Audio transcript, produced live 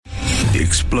the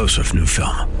explosive new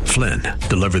film, Flynn,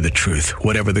 Deliver the Truth,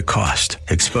 Whatever the Cost,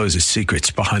 exposes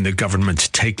secrets behind the government's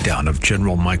takedown of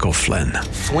General Michael Flynn.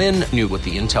 Flynn knew what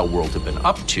the intel world had been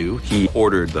up to. He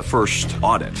ordered the first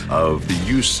audit of the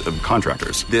use of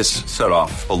contractors. This set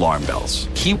off alarm bells.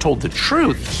 He told the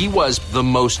truth. He was the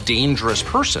most dangerous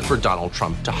person for Donald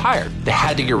Trump to hire. They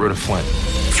had to get rid of Flynn.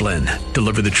 Flynn,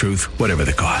 Deliver the Truth, Whatever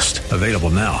the Cost. Available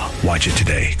now. Watch it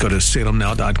today. Go to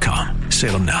salemnow.com.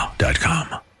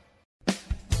 salemnow.com.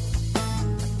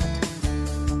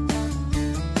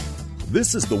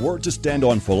 This is the Word to Stand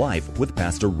On for Life with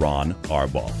Pastor Ron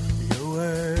Arbaugh. Your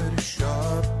word is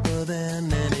sharper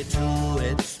than any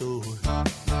two-edged sword,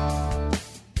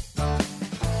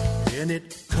 and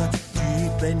it cuts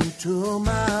deep into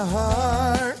my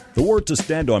heart. The Word to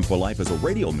Stand On for Life is a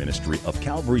radio ministry of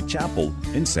Calvary Chapel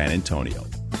in San Antonio.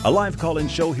 A live call-in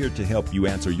show here to help you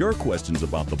answer your questions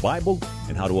about the Bible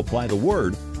and how to apply the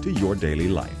Word to your daily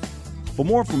life. For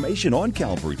more information on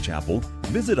Calvary Chapel,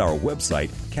 visit our website,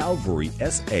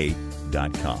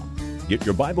 calvarysa.com. Get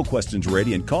your Bible questions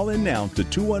ready and call in now to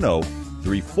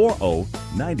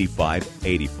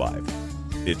 210-340-9585.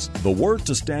 It's The Word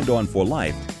to Stand On for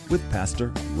Life with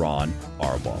Pastor Ron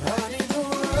Arbaugh.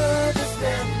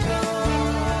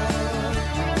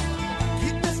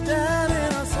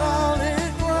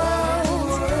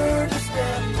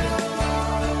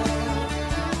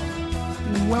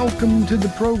 Welcome to the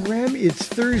program. It's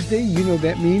Thursday. You know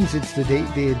that means it's the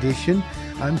Date Day edition.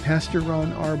 I'm Pastor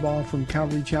Ron Arbaugh from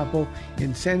Calvary Chapel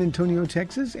in San Antonio,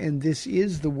 Texas, and this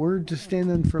is the Word to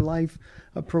Stand On for Life,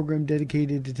 a program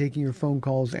dedicated to taking your phone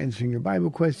calls, answering your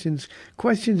Bible questions,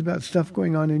 questions about stuff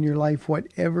going on in your life,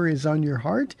 whatever is on your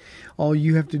heart. All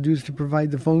you have to do is to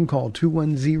provide the phone call,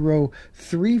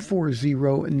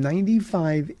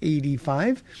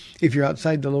 210-340-9585. If you're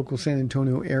outside the local San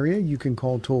Antonio area, you can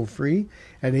call toll-free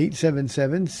at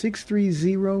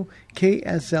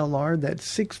 877-630-KSLR.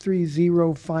 That's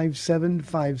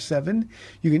 630-5757.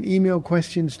 You can email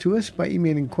questions to us by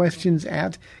emailing questions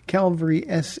at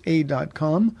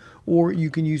calvarysa.com. Or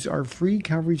you can use our free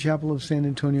Calvary Chapel of San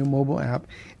Antonio mobile app.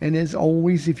 And as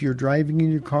always, if you're driving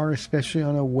in your car, especially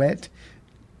on a wet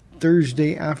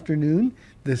Thursday afternoon,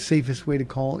 the safest way to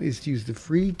call is to use the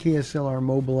free KSLR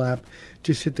mobile app.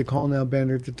 Just hit the Call Now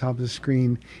banner at the top of the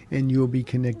screen, and you'll be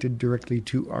connected directly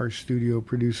to our studio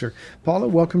producer. Paula,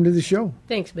 welcome to the show.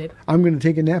 Thanks, babe. I'm going to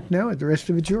take a nap now, and the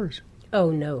rest of it's yours. Oh,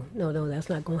 no, that's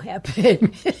not going to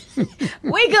happen.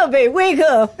 Wake up, babe, wake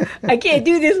up. I can't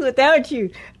do this without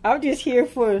you. I'm just here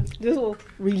for a little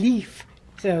relief.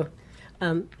 So,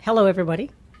 hello,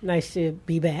 everybody. Nice to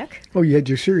be back. Oh, you had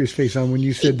your serious face on when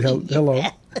you said hello.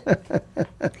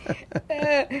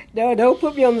 No, don't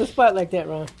put me on the spot like that,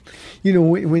 Ron. You know,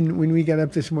 when we got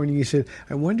up this morning, you said,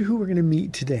 I wonder who we're going to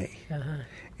meet today. Uh-huh.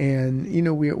 And, you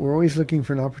know, we're always looking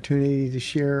for an opportunity to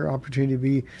share, opportunity to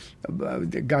be,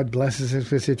 God blesses us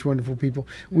with such wonderful people.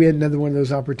 We had another one of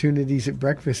those opportunities at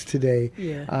breakfast today.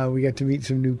 Yeah. We got to meet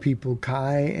some new people,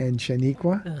 Kai and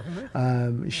Shaniqua.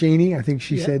 Shani, I think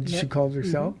she said she called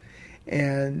herself. Mm-hmm.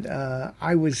 And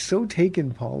I was so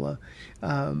taken, Paula,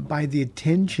 by the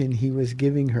attention he was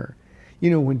giving her. You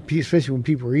know, especially when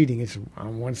people are eating, it's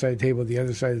on one side of the table, the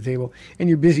other side of the table, and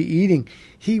you're busy eating.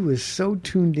 He was so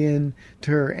tuned in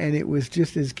to her, and it was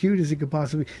just as cute as it could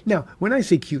possibly. Now, when I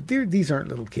say cute, these aren't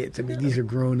little kids. I mean, these are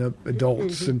grown-up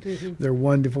adults, and they're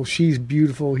wonderful. She's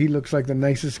beautiful. He looks like the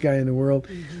nicest guy in the world,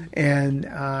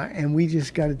 and we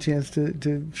just got a chance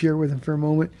to share with him for a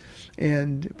moment.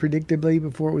 And predictably,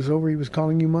 before it was over, he was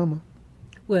calling you Mama.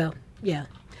 Well, yeah.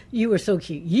 You were so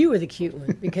cute. You were the cute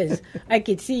one because I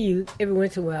could see you every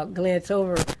once in a while glance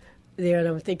over there, and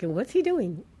I'm thinking, what's he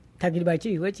doing? Talking about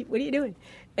you. What are you doing?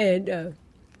 And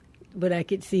but I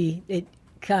could see that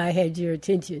Kai had your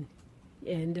attention,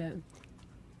 and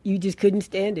you just couldn't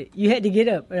stand it. You had to get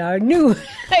up, and I knew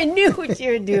what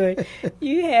you were doing.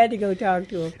 You had to go talk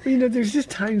to him. You know, there's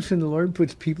just times when the Lord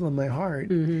puts people in my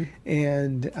heart,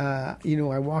 and you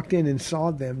know, I walked in and saw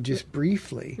them just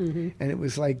briefly, and it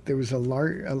was like there was a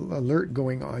alert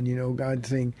going on. You know, God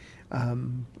saying,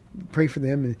 "Pray for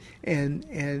them," and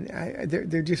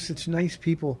they're just such nice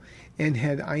people. And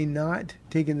had I not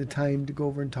taken the time to go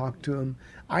over and talk to them,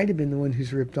 I'd have been the one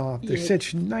who's ripped off. They're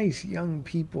such nice young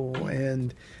people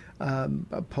and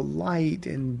polite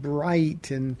and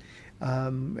bright, and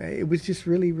it was just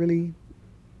really, really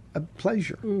a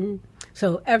pleasure.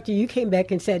 So after you came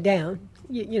back and sat down,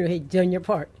 you know, he'd done your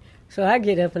part. So I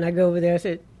get up and I go over there. I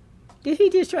said, did he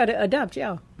just try to adopt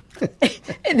y'all?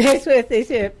 And that's what they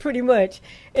said, pretty much.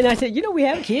 And I said, you know, we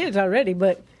have kids already,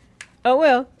 but, oh,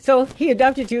 well. So he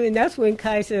adopted you, and that's when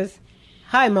Kai says,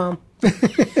 hi, Mom.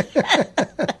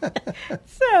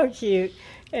 So cute.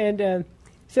 And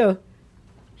so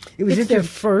it's their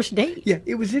first date. Yeah,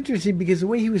 it was interesting because the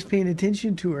way he was paying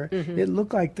attention to her, it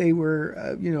looked like they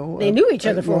were, they knew each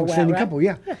other for a while, right? Couple,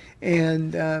 yeah.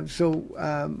 And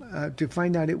to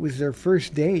find out it was their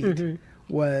first date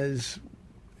was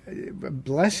a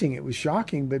blessing. It was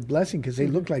shocking, but blessing because they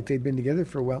looked like they'd been together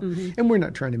for a while. And we're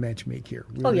not trying to match make here.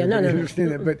 We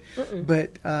understand that,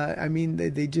 but I mean,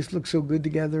 they just look so good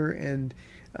together, and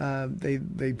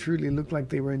they truly look like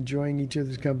they were enjoying each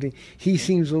other's company. He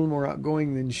seems a little more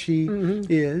outgoing than she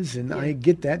is, and I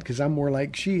get that because I'm more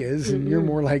like she is, and you're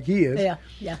more like he is.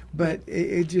 Yeah. But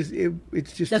it's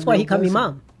just that's why he called me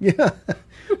Mom. Yeah,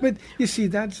 but you see,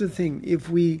 that's the thing. If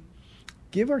we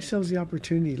give ourselves the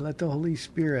opportunity, let the Holy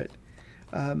Spirit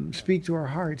speak to our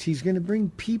hearts, He's going to bring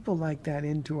people like that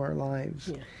into our lives.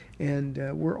 Yeah.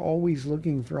 And we're always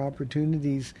looking for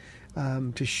opportunities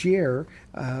to share,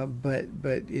 but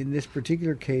in this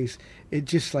particular case, it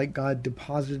just like God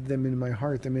deposited them in my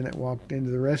heart the minute I walked into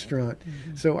the restaurant.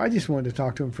 So I just wanted to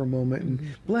talk to him for a moment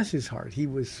and bless his heart. He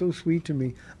was so sweet to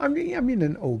me. I mean,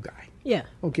 an old guy. Yeah.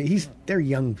 Okay, they're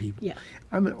young people. Yeah.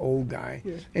 I'm an old guy.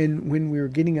 Yeah. And when we were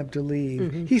getting up to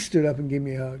leave, he stood up and gave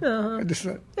me a hug. I just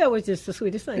thought, that was just the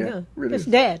sweetest thing, huh? Really. It's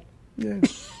Dad. Yeah.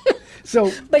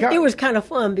 So, but it was kind of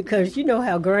fun because you know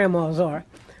how grandmas are.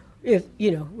 If,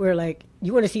 we're like,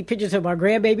 you want to see pictures of our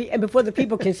grandbaby? And before the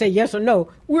people can say yes or no,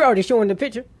 we're already showing the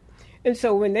picture. And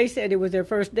so when they said it was their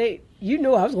first date, I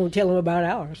was going to tell them about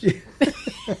ours.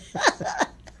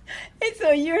 And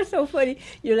so you're so funny.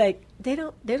 You're like, they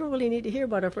don't really need to hear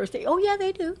about our first date. Oh, yeah,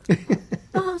 they do.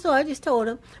 So I just told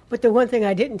them. But the one thing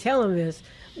I didn't tell them is,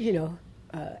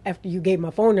 after you gave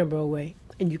my phone number away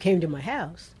and you came to my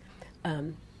house,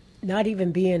 not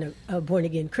even being a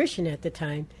born-again Christian at the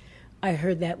time, I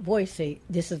heard that voice say,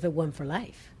 this is the one for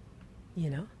life,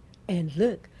 And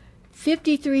look,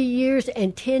 53 years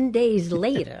and 10 days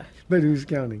later. But who's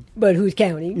counting?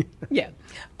 Yeah.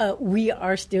 We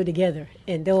are still together.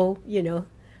 And though,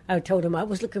 I told him I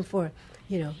was looking for,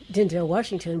 Denzel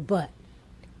Washington, but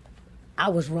I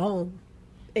was wrong.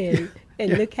 And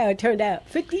look how it turned out.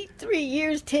 53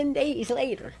 years, 10 days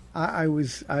later. I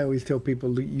always tell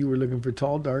people you were looking for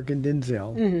tall, dark, and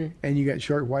Denzel, and you got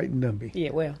short, white, and dumpy. Yeah,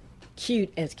 well,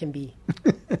 cute as can be.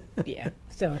 Yeah,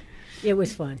 so it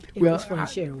was fun. It was fun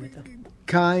sharing with them.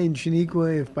 Kai and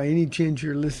Shaniqua, if by any chance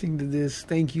you're listening to this,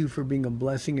 thank you for being a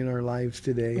blessing in our lives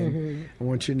today. And I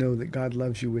want you to know that God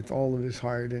loves you with all of his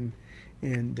heart. And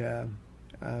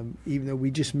even though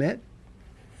we just met,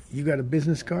 you got a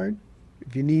business card.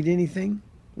 If you need anything,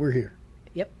 we're here.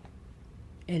 Yep.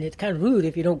 And it's kind of rude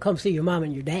if you don't come see your mom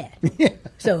and your dad.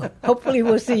 So hopefully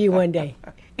we'll see you one day.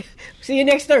 See you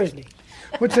next Thursday.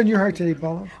 What's on your heart today,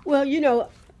 Paula? Well,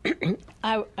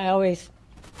 I always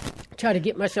try to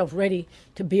get myself ready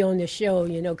to be on this show,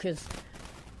 because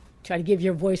try to give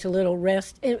your voice a little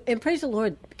rest. And praise the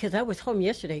Lord, because I was home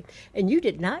yesterday, and you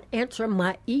did not answer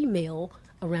my email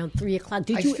around 3 o'clock.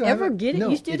 Did you ever get it? No,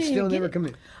 you still it's didn't still get never it? come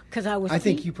in. Because I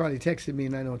think you probably texted me,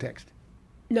 and I don't text.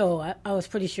 No, I was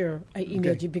pretty sure I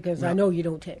emailed you because I know you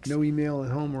don't text. No email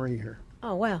at home or here.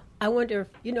 Oh, wow. I wonder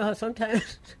if, how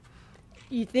sometimes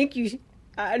you think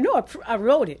I know I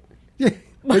wrote it.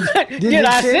 But did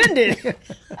I send it?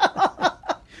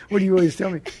 What do you always tell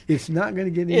me? It's not going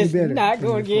to get any better. It's not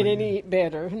going to get any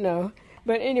better, no.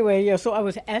 But anyway, so I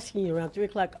was asking you around 3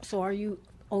 o'clock, so are you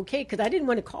okay? Because I didn't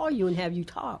want to call you and have you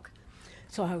talk.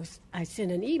 So I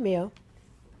sent an email.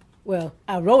 Well,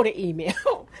 I wrote an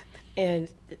email, and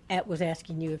it was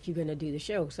asking you if you're going to do the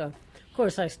show. So, of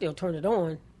course, I still turned it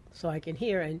on so I can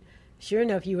hear. And sure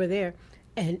enough, you were there.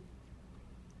 And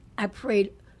I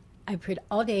prayed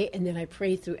all day, and then I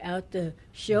prayed throughout the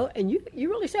show, and you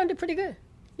really sounded pretty good.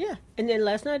 Yeah. And then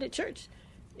last night at church,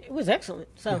 it was excellent.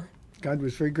 So yeah. God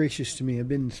was very gracious to me. I've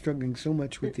been struggling so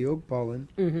much with the oak pollen,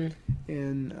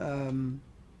 and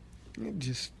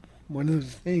just one of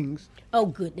those things. Oh,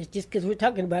 goodness, just because we're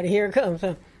talking about it, here it comes.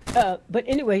 But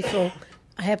anyway, so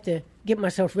I have to get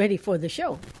myself ready for the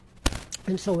show.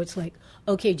 And so it's like,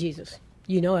 okay, Jesus,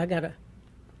 I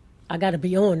gotta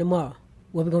be on tomorrow.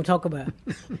 What we're going to talk about.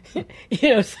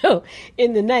 So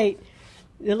in the night,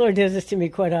 the Lord does this to me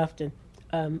quite often.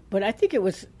 But I think it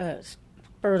was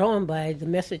spurred on by the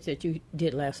message that you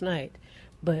did last night.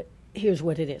 But here's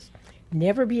what it is.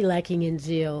 Never be lacking in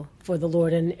zeal for the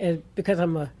Lord. And because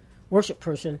I'm a worship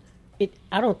person,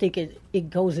 I don't think it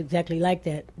goes exactly like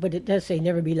that. But it does say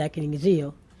never be lacking in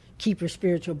zeal. Keep your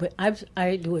spiritual, but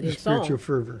I do it in song. Spiritual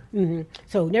fervor.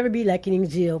 So never be lacking in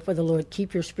zeal for the Lord.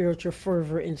 Keep your spiritual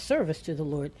fervor in service to the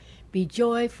Lord. Be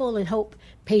joyful in hope,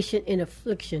 patient in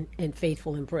affliction, and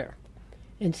faithful in prayer.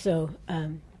 And so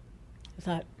I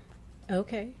thought,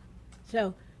 Okay.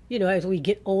 So, as we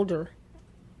get older,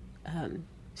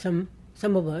 some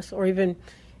of us, or even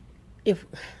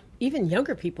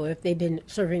younger people, if they've been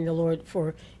serving the Lord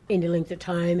for any length of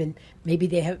time and maybe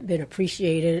they haven't been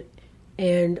appreciated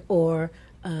or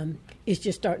it's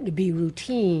just starting to be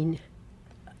routine,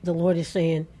 the Lord is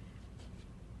saying,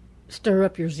 stir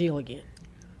up your zeal again.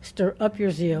 Stir up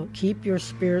your zeal. Keep your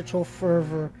spiritual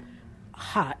fervor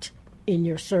hot in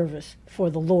your service for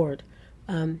the Lord.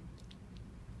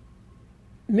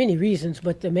 Many reasons,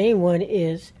 but the main one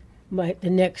is the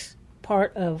next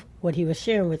part of what he was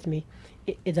sharing with me.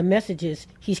 The message is,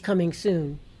 he's coming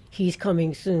soon. He's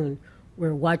coming soon.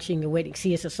 We're watching and waiting.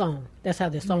 See, it's a song. That's how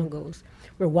the song goes.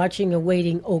 We're watching and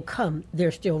waiting. Oh, come,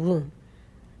 there's still room.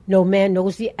 No man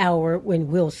knows the hour when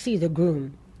we'll see the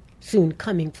groom soon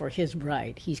coming for his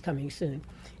bride. He's coming soon.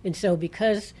 And so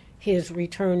because his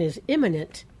return is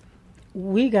imminent,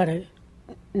 we got to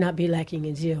not be lacking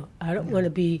in zeal. I don't want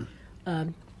to be,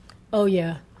 oh,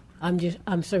 yeah,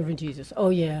 I'm serving Jesus. Oh,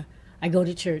 yeah, I go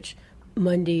to church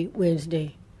Monday,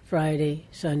 Wednesday, Friday,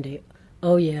 Sunday.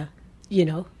 Oh, yeah,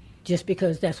 just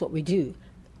because that's what we do.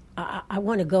 I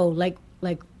want to go like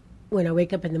when I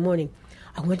wake up in the morning,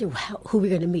 I wonder who we're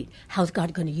going to meet. How's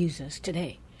God going to use us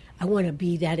today? I want to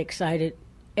be that excited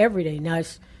every day. Now,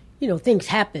 it's, things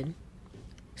happen,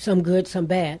 some good, some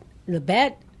bad. And the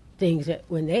bad things, that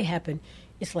when they happen,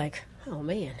 it's like, oh,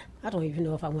 man, I don't even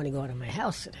know if I want to go out of my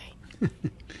house today.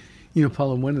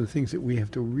 Paula, one of the things that we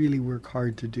have to really work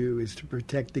hard to do is to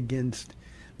protect against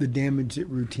the damage that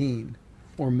routine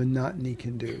or monotony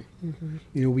can do.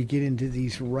 Mm-hmm. We get into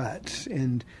these ruts,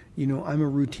 and, I'm a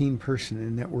routine person,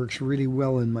 and that works really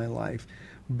well in my life.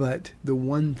 But the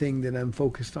one thing that I'm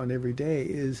focused on every day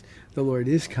is the Lord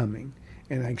is coming,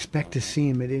 and I expect to see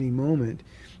him at any moment.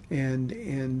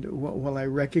 And while I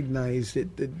recognize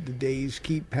that the days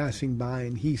keep passing by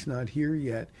and he's not here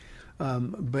yet,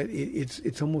 but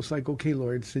it's almost like, okay,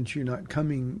 Lord, since you're not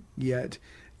coming yet,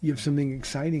 you have something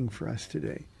exciting for us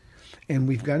today. And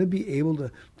we've got to be able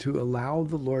to allow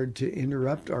the Lord to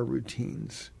interrupt our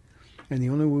routines. And the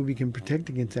only way we can protect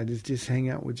against that is just hang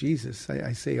out with Jesus.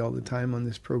 I say all the time on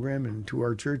this program and to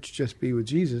our church, just be with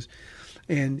Jesus.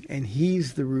 And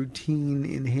he's the routine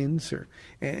enhancer.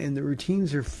 And the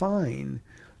routines are fine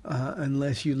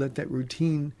unless you let that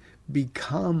routine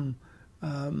become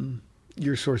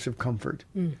your source of comfort.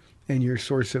 And your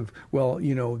source of,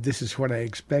 this is what I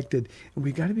expected. And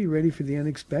we got to be ready for the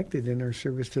unexpected in our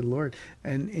service to the Lord.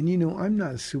 And I'm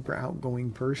not a super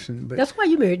outgoing person. But that's why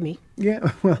you married me.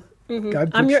 Yeah, well. Mm-hmm.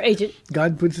 I'm your agent.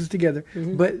 God puts us together.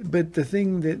 Mm-hmm. But the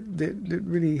thing that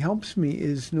really helps me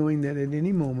is knowing that at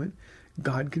any moment,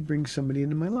 God could bring somebody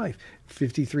into my life.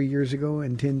 53 years ago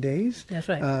in 10 days. That's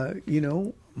right.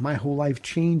 My whole life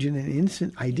changed in an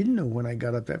instant. I didn't know when I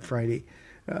got up that Friday,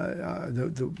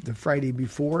 the Friday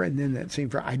before, and then that same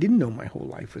Friday. I didn't know my whole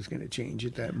life was going to change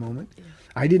at that moment. Yeah.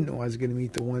 I didn't know I was going to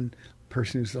meet the one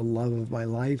person who's the love of my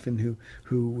life and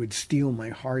who would steal my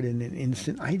heart in an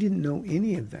instant. I didn't know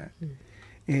any of that.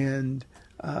 And,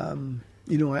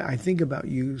 I think about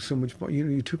you so much more.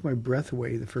 You took my breath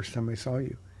away the first time I saw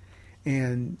you.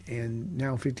 And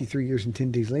now 53 years and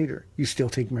 10 days later, you still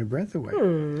take my breath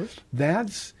away.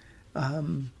 That's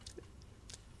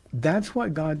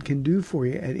what God can do for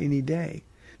you at any day.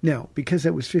 Now, because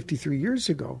that was 53 years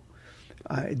ago,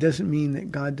 it doesn't mean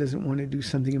that God doesn't want to do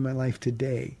something in my life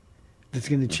today that's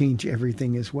going to change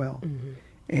everything as well. Mm-hmm.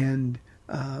 And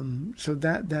so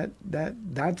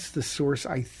that's the source,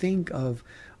 I think, of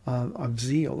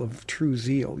zeal, of true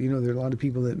zeal. There are a lot of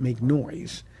people that make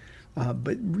noise.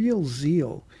 But real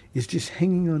zeal is just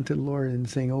hanging on to the Lord and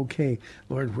saying, okay,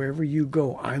 Lord, wherever you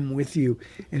go, I'm with you.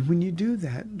 And when you do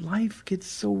that, life gets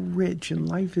so rich and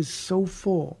life is so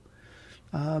full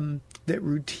that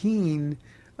routine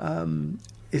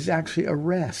is actually a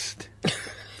rest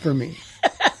for me.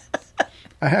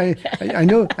 I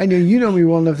know you know me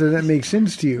well enough that makes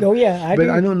sense to you. Oh, yeah, I do.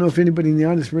 But I don't know if anybody in the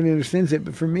audience really understands it.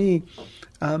 But for me,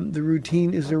 the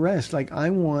routine is a rest. Like I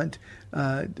want,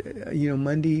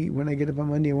 Monday, when I get up on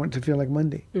Monday, I want it to feel like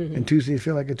Monday. Mm-hmm. And Tuesday to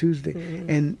feel like a Tuesday.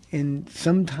 Mm-hmm. And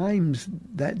sometimes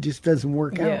that just doesn't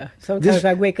work out. Yeah, sometimes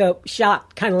I wake up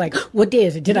shocked, kind of like, what day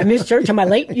is it? Did I miss church? Am I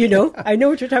late? I know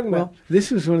what you're talking about. Well,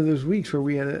 this was one of those weeks where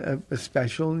we had a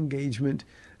special engagement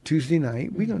Tuesday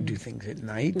night. We don't do things at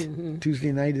night. Mm-hmm.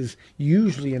 Tuesday night is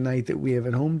usually a night that we have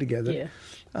at home together. Yeah.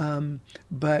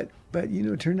 But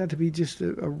it turned out to be just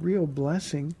a real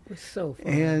blessing. It was so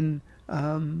fun. And,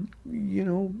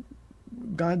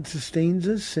 God sustains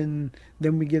us, and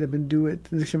then we get up and do it.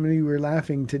 Some of you were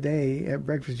laughing today at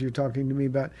breakfast. You were talking to me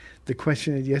about the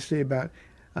question yesterday about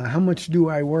how much do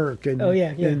I work? And, Oh,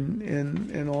 yeah.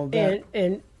 And all that.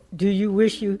 And do you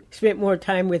wish you spent more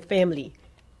time with family?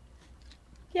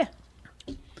 Yeah.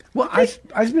 Well, I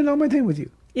spend all my time with you.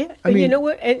 Yeah. I mean, you know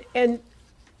what? And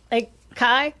like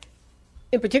Kai,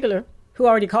 in particular, who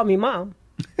already called me mom,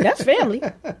 that's family,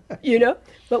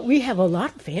 But we have a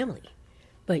lot of family.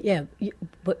 But yeah,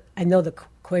 but I know the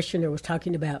questioner was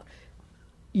talking about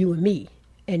you and me,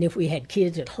 and if we had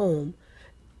kids at home,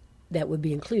 that would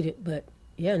be included. But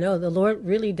yeah, no, the Lord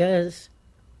really does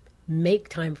make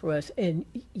time for us. And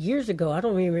years ago, I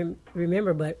don't even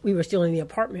remember, but we were still in the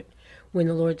apartment when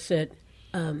the Lord said,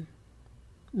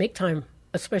 make time,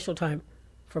 a special time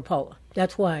for Paula.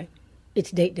 That's why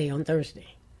it's date day on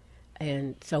Thursday.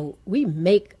 And so we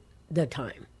make the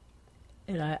time.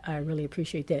 And I really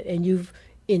appreciate that. And you've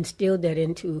instilled that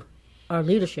into our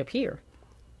leadership here.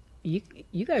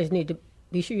 You guys need to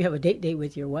be sure you have a date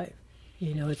with your wife.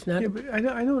 It's not. Yeah, but I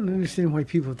don't understand why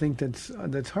people think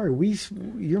that's hard.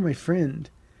 You're my friend,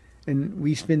 and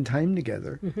we spend time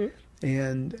together. Mm-hmm.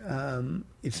 And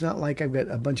it's not like I've got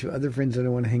a bunch of other friends that I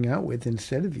want to hang out with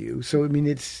instead of you. So I mean,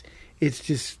 it's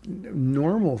just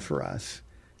normal for us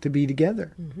to be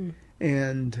together. Mm-hmm.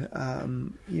 And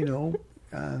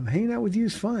hanging out with you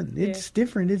is fun. It's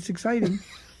different. It's exciting.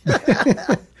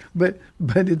 but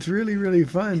it's really, really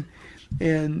fun.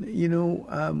 And,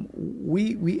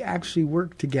 we actually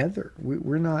work together.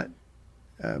 We're not,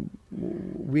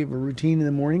 we have a routine in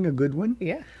the morning, a good one.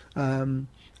 Yeah.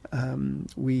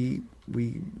 We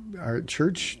are at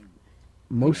church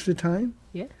most of the time.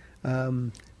 Yeah.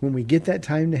 When we get that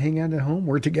time to hang out at home,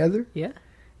 we're together. Yeah.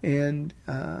 And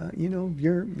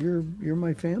you're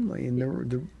my family,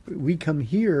 and we come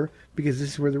here because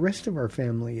this is where the rest of our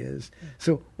family is.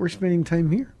 So we're spending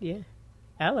time here. Yeah,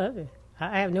 I love it.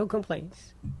 I have no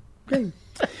complaints. Okay.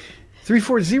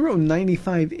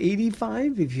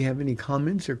 340-9585 if you have any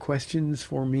comments or questions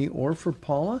for me or for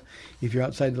Paula. If you're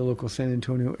outside the local San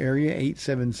Antonio area,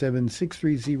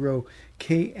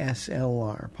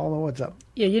 877-630-KSLR. Paula, what's up?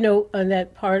 Yeah, on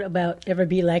that part about ever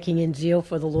be lacking in zeal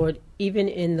for the Lord, even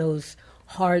in those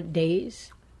hard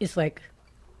days, it's like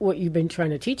what you've been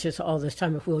trying to teach us all this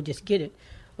time, if we'll just get it.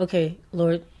 Okay,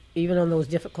 Lord, even on those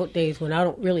difficult days when I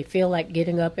don't really feel like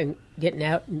getting up and getting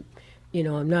out, and,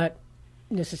 I'm not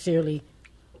necessarily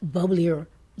bubbly or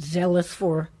zealous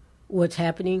for what's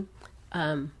happening,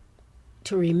 to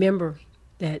remember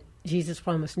that Jesus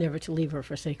promised never to leave or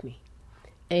forsake me.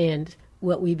 And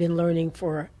what we've been learning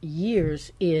for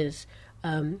years is,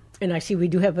 and I see we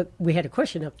had a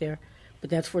question up there, but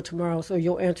that's for tomorrow, so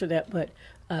you'll answer that. But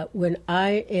when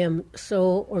I am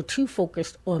so or too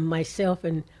focused on myself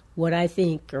and what I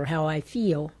think or how I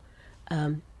feel,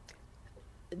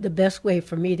 the best way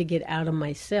for me to get out of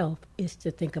myself is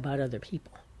to think about other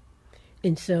people.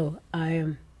 And so I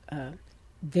am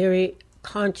very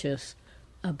conscious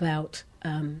about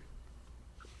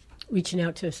reaching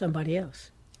out to somebody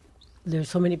else. There's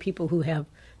so many people who have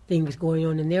things going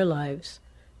on in their lives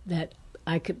that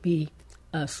I could be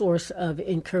a source of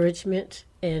encouragement.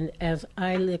 And as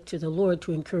I look to the Lord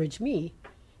to encourage me,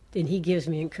 then he gives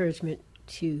me encouragement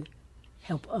to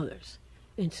help others.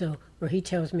 And so where he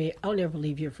tells me, I'll never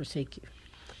leave you or forsake you.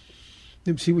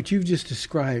 See, what you've just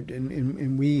described,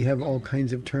 and we have all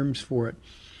kinds of terms for it,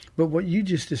 but what you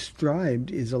just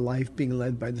described is a life being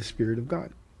led by the Spirit of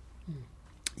God.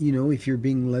 If you're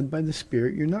being led by the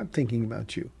Spirit, you're not thinking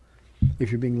about you.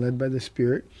 If you're being led by the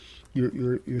Spirit,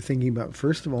 you're thinking about,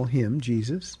 first of all, him,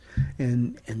 Jesus,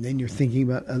 and then you're thinking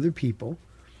about other people,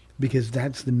 because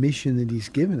that's the mission that he's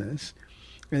given us.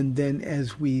 And then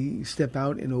as we step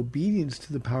out in obedience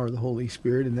to the power of the Holy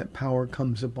Spirit, and that power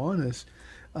comes upon us,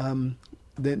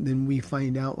 then we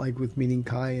find out, like with meeting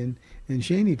Kai and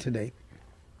Shani today,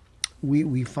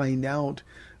 we find out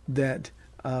that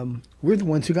we're the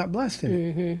ones who got blessed in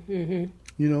it. Mm-hmm,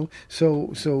 mm-hmm.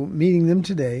 So meeting them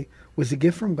today was a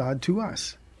gift from God to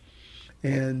us.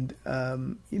 And,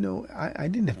 I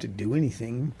didn't have to do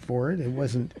anything for it.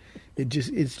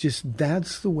 It's just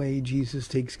that's the way Jesus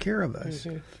takes care of us.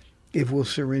 Mm-hmm. If we'll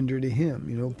surrender to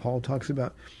him. Paul talks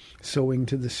about sowing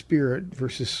to the Spirit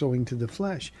versus sowing to the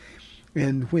flesh.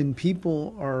 And when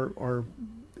people are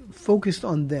focused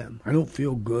on them, I don't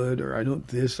feel good, or I don't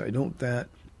this, I don't that,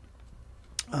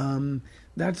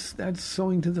 that's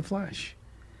sowing to the flesh.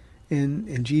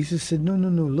 And Jesus said, no,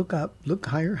 look up, look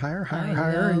higher.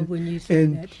 I know, when you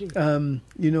said that too.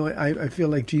 I feel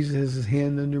like Jesus has his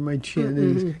hand under my chin,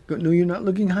 and he's going, no, you're not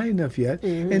looking high enough yet.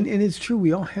 Mm-hmm. And it's true,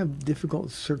 we all have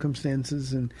difficult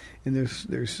circumstances, and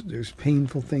there's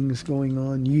painful things going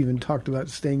on. You even talked about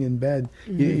staying in bed.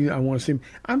 Mm-hmm. I want to say,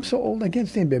 I'm so old I can't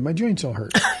stay in bed. My joints all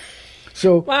hurt.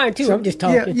 So mine too. I'm just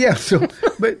talking. Yeah. So,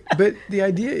 but the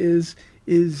idea is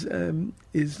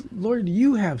Lord,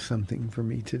 you have something for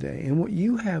me today, and what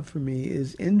you have for me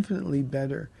is infinitely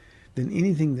better than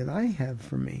anything that I have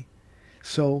for me.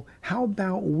 So how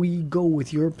about we go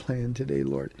with your plan today,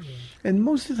 Lord? Yeah. And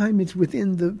most of the time it's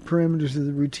within the parameters of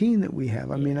the routine that we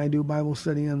have. I mean, I do Bible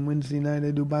study on Wednesday night.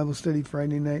 I do Bible study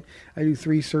Friday night. I do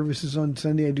 3 services on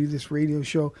Sunday. I do this radio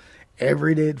show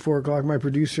every day at 4 o'clock. My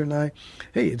producer and I,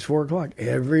 hey, it's 4 o'clock.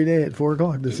 Every day at 4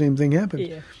 o'clock, the same thing happens.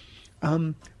 Yeah.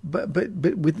 But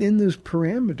within those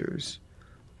parameters,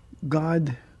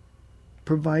 God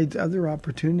provides other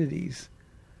opportunities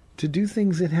to do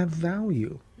things that have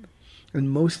value. And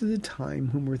most of the time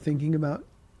when we're thinking about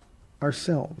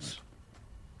ourselves,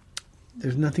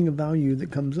 there's nothing of value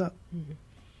that comes up. Mm-hmm.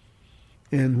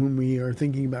 And when we are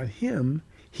thinking about him,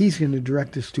 he's going to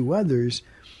direct us to others,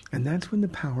 and that's when the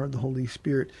power of the Holy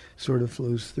Spirit sort of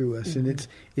flows through us. Mm-hmm. And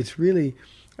it's really,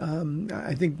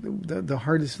 I think, the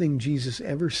hardest thing Jesus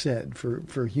ever said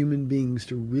for human beings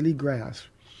to really grasp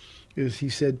is he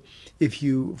said, if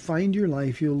you find your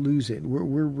life, you'll lose it.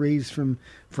 We're raised from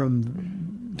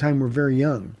time we're very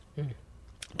young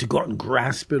to go out and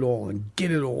grasp it all and get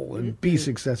it all and be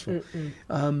successful.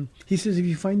 He says, if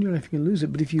you find your life, you can lose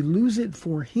it. But if you lose it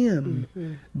for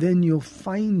him, then you'll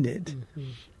find it.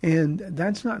 And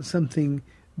that's not something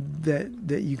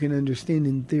that you can understand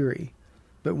in theory.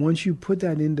 But once you put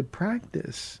that into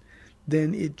practice,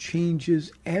 then it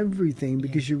changes everything,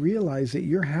 because you realize that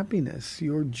your happiness,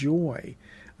 your joy,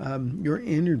 your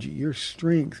energy, your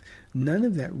strength, none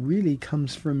of that really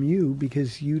comes from you,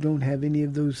 because you don't have any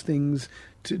of those things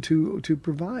to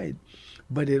provide.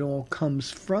 But it all comes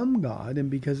from God,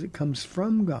 and because it comes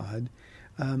from God,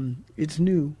 it's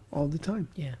new all the time.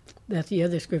 Yeah, that's the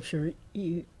other scripture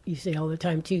you say all the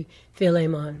time too,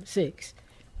 Philemon 6.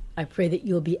 I pray that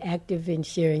you'll be active in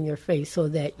sharing your faith, so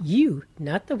that you,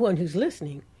 not the one who's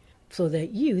listening, so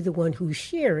that you, the one who's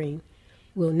sharing,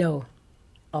 will know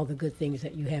all the good things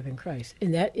that you have in Christ.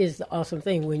 And that is the awesome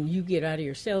thing when you get out of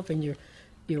yourself and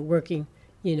you're working,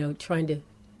 trying to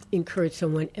encourage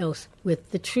someone else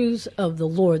with the truths of the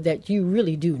Lord that you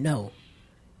really do know.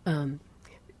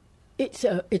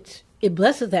 It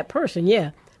blesses that person,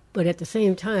 yeah, but at the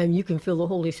same time, you can feel the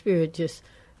Holy Spirit just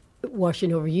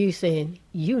washing over you, saying,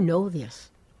 you know this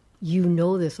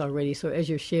already. So as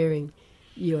you're sharing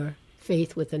your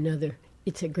faith with another,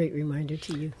 it's a great reminder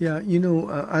to you. Yeah,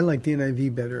 I like the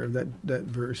NIV better of that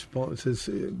verse. Paul, it says,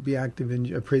 "Be active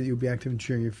I pray that you'll be active in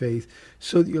sharing your faith,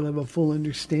 so that you'll have a full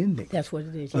understanding." That's what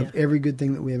it is. Of every good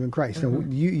thing that we have in Christ. Now,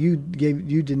 you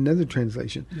did another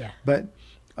translation. Yeah. But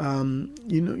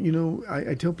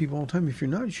I tell people all the time, if you're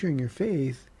not sharing your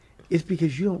faith, it's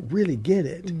because you don't really get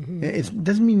it. It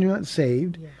doesn't mean you're not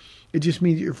saved. Yeah. It just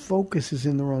means your focus is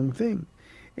in the wrong thing.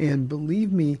 And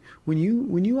believe me, when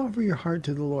you offer your heart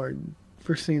to the Lord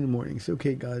first thing in the morning, say,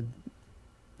 okay, God,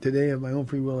 today of my own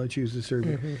free will I choose to serve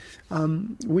you.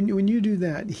 When you do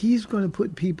that, he's going to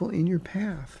put people in your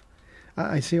path.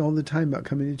 I say all the time about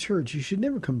coming to church. You should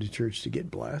never come to church to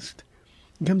get blessed.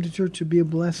 You come to church to be a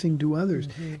blessing to others.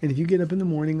 And if you get up in the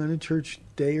morning on a church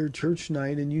day or church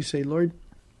night and you say, Lord,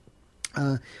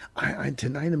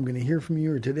 tonight I'm going to hear from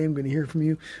you, or today I'm going to hear from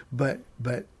you, but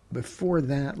before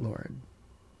that, Lord,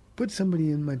 put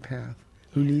somebody in my path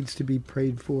who needs to be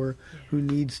prayed for, who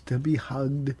needs to be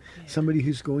hugged, somebody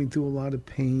who's going through a lot of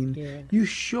pain. Yeah. You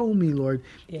show me, Lord,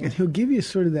 and he'll give you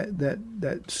sort of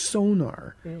that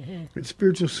sonar, that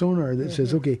spiritual sonar that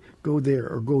says, okay, go there,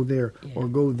 or go there, or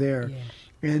go there. Yeah.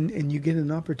 And you get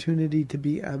an opportunity to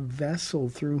be a vessel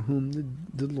through whom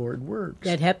the Lord works.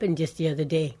 That happened just the other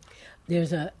day.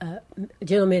 There's a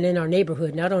gentleman in our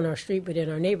neighborhood, not on our street, but in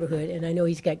our neighborhood, and I know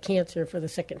he's got cancer for the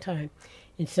second time.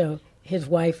 And so his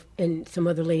wife and some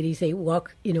other ladies, they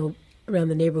walk, around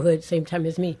the neighborhood same time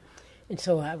as me. And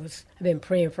so I've been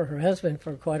praying for her husband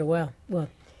for quite a while. Well,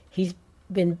 he's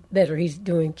been better. He's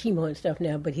doing chemo and stuff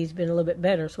now, but he's been a little bit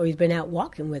better, so he's been out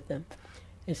walking with them.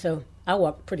 And so I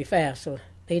walk pretty fast, so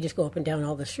they just go up and down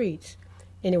all the streets.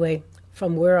 Anyway,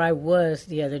 from where I was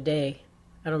the other day,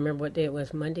 I don't remember what day it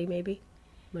was, Monday maybe?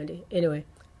 Monday. Anyway,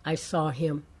 I saw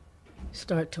him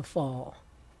start to fall.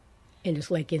 And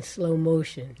it's like in slow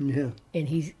motion. Yeah. And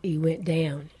he went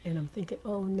down. And I'm thinking,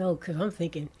 oh no, because I'm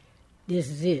thinking, this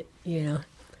is it,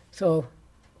 So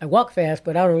I walk fast,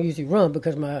 but I don't usually run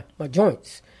because my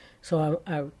joints. So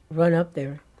I run up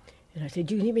there. And I said,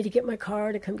 do you need me to get my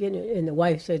car to come get it? And the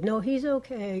wife said, no, he's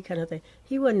okay, kind of thing.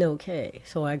 He wasn't okay.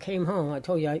 So I came home. I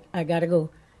told you I got to go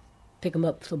pick him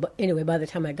up. So, but anyway, by the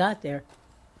time I got there,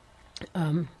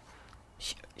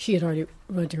 she had already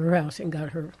run to her house and got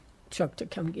her truck to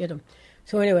come get him.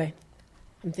 So anyway,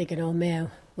 I'm thinking, oh man,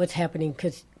 what's happening?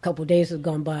 Because a couple of days have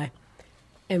gone by.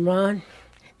 And Ron,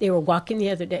 they were walking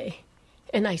the other day,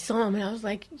 and I saw him, and I was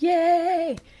like,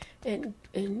 yay! And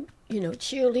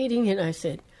cheerleading, and I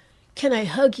said, can I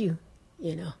hug you?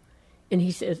 And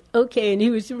he says, okay, and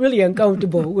he was really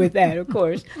uncomfortable with that, of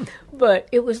course. But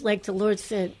it was like the Lord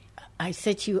said, I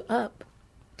set you up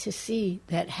to see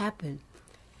that happen.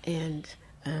 And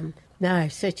now I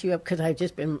set you up because I've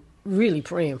just been really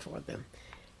praying for them.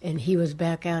 And he was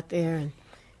back out there, and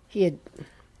he had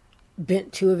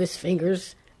bent 2 of his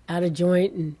fingers out of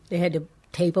joint, and they had to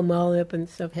tape them all up and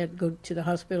stuff, had to go to the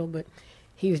hospital, but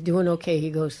he was doing okay.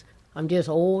 He goes, I'm just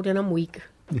old and I'm weak,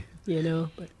 But whether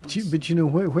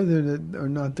or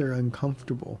not they're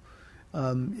uncomfortable,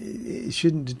 it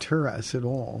shouldn't deter us at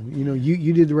all.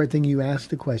 You did the right thing. You asked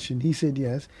the question. He said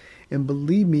yes. And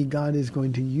believe me, God is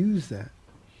going to use that.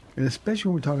 And especially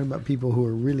when we're talking about people who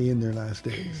are really in their last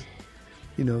days.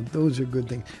 Those are good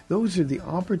things. Those are the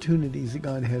opportunities that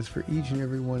God has for each and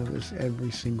every one of us every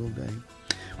single day.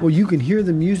 Well, you can hear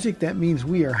the music. That means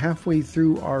we are halfway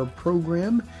through our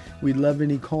program. We'd love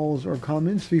any calls or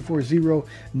comments.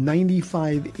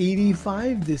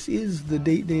 340-9585. This is the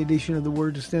Date Day edition of the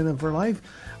Word to Stand On for Life.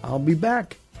 I'll be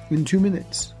back in 2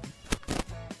 minutes.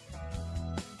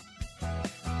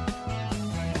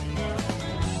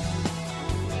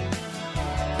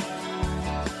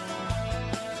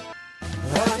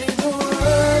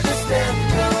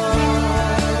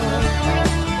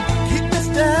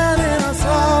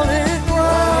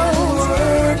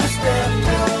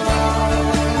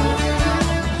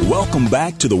 Welcome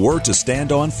back to the Word to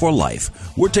Stand On for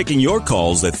Life. We're taking your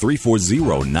calls at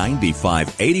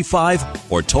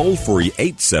 340-9585 or toll free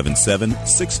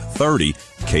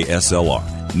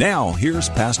 877-630-KSLR. Now, here's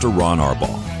Pastor Ron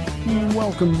Arbaugh.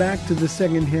 Welcome back to the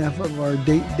second half of our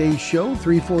Date Day show,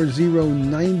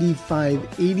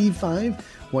 340-9585.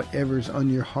 Whatever's on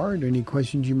your heart, any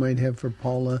questions you might have for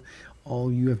Paula, all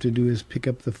you have to do is pick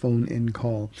up the phone and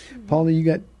call. Paula, you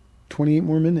got 28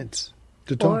 more minutes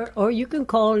to talk. Or you can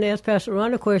call and ask Pastor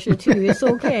Ron a question, too. It's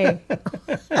okay.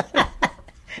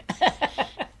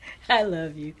 I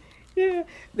love you. Yeah.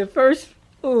 That first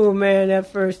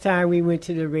time we went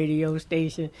to the radio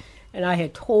station, and I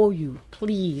had told you,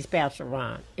 please, Pastor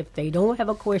Ron, if they don't have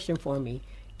a question for me,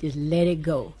 just let it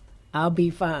go. I'll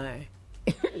be fine.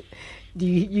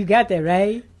 You got that,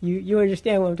 right? You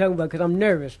understand what I'm talking about, because I'm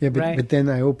nervous, right? But then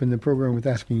I opened the program with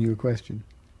asking you a question.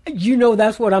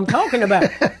 That's what I'm talking about.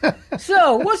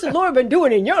 So, what's the Lord been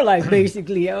doing in your life,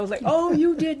 basically? I was like, oh,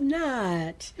 you did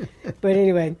not. But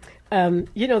anyway,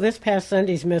 this past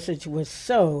Sunday's message was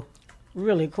so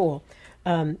really cool.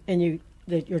 And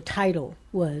your title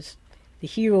was The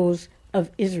Heroes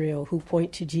of Israel Who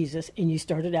Point to Jesus. And you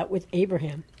started out with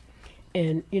Abraham.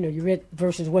 And, you read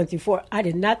verses 1 through 4. I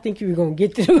did not think you were going to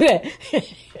get through that.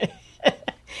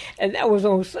 And that was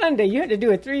on Sunday. You had to do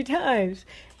it 3 times.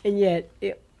 And yet,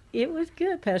 it was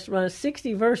good, Pastor Ron.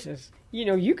 60 verses.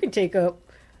 You can take up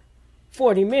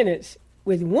 40 minutes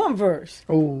with 1 verse.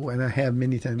 Oh, and I have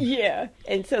many times. Yeah.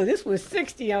 And so this was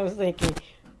 60. I was thinking,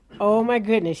 oh, my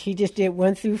goodness. He just did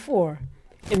 1 through 4.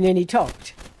 And then he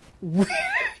talked.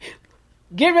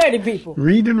 Get ready, people.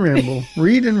 Read and ramble.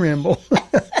 Read and ramble.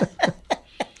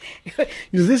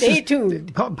 Stay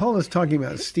tuned. Paul is talking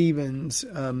about Stephen's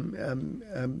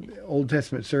Old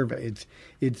Testament survey.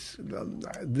 It's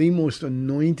the most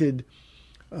anointed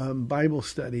Bible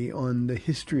study on the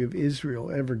history of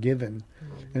Israel ever given.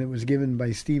 And it was given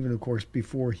by Stephen, of course,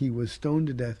 before he was stoned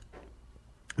to death.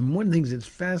 And one of the things that's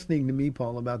fascinating to me,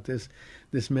 Paul, about this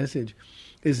message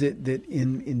is that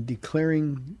in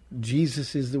declaring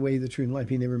Jesus is the way, the truth, and life,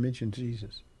 he never mentioned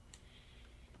Jesus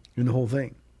in the whole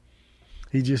thing.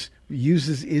 He just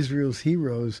uses Israel's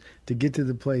heroes to get to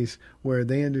the place where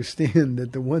they understand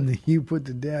that the one that you put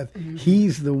to death,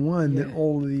 he's the one that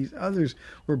all of these others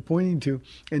were pointing to.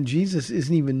 And Jesus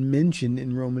isn't even mentioned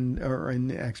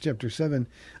in Acts chapter 7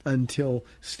 until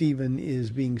Stephen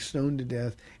is being stoned to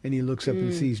death, and he looks up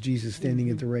and sees Jesus standing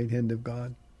at the right hand of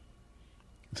God.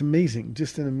 It's amazing,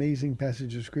 just an amazing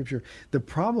passage of Scripture. The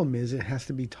problem is it has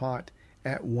to be taught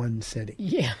at one setting.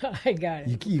 Yeah, I got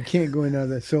it. You can't go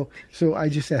another. So I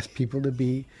just ask people to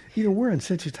be, we're on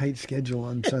such a tight schedule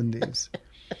on Sundays.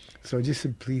 So I just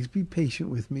said, please be patient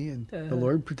with me. And the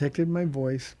Lord protected my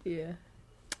voice. Yeah.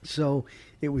 So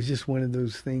it was just one of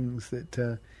those things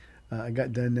that I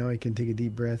got done. Now I can take a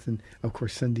deep breath. And of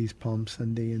course, Sunday's Palm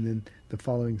Sunday. And then the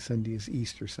following Sunday is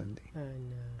Easter Sunday. I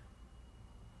know.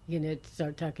 You're going to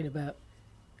start talking about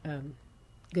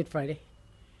Good Friday.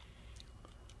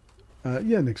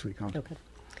 Yeah, next week. Okay.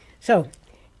 So,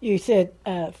 You said,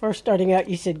 first starting out,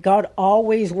 you said God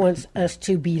always wants us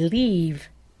to believe,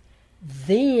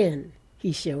 then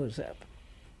he shows up.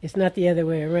 It's not the other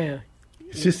way around.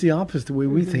 It's just the opposite the way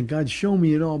we think. God, show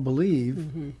me and I'll believe.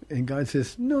 And God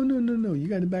says, no, you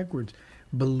got it backwards.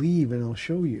 Believe and I'll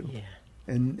show you. Yeah.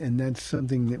 And that's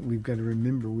something that we've got to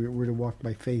remember. We're to walk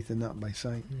by faith and not by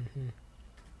sight.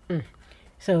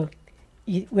 So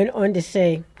you went on to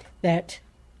say that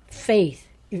faith,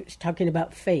 it was talking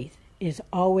about faith, is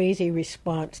always a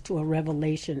response to a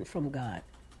revelation from God.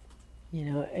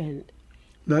 And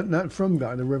not from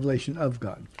God, a revelation of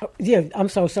God. Yeah, I'm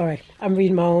so sorry. I'm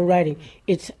reading my own writing.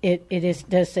 It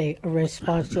does say a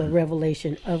response to a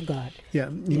revelation of God. Yeah,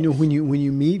 you know, when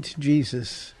you meet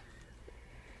Jesus,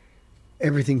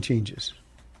 everything changes.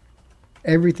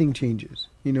 Everything changes.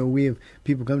 You know, we have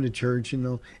people come to church and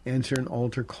they'll answer an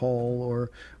altar call,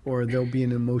 or they'll be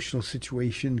in an emotional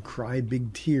situation, cry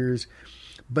big tears,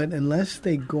 but unless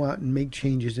they go out and make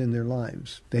changes in their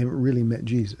lives, they haven't really met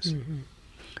Jesus.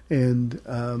 And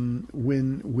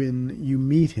when you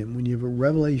meet him, when you have a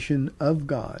revelation of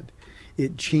God,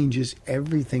 it changes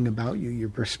everything about you, your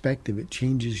perspective. It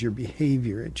changes your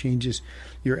behavior. It changes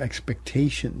your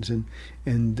expectations.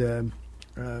 And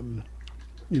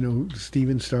you know,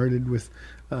 Stephen started with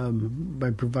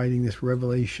by providing this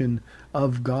revelation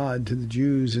of God to the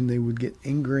Jews, and they would get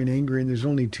angry and angry. And there's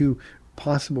only two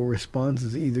possible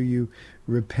responses: either you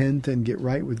repent and get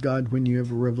right with God when you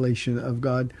have a revelation of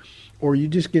God, or you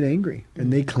just get angry.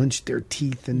 And they clenched their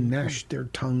teeth and gnashed their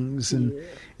tongues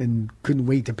and couldn't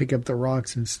wait to pick up the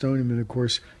rocks and stone him. And of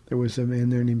course, there was a man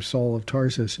there named Saul of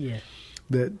Tarsus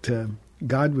that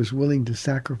God was willing to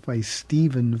sacrifice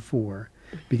Stephen for,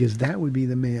 because that would be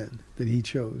the man that he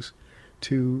chose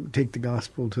to take the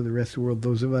gospel to the rest of the world.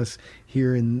 Those of us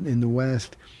here in the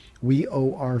West, we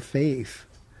owe our faith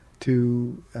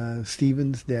to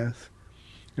Stephen's death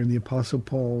and the Apostle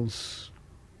Paul's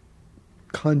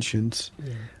conscience.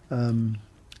 And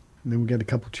then we got a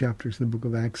couple chapters in the book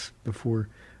of Acts before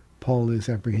Paul is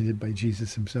apprehended by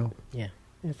Jesus himself. Yeah,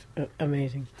 it's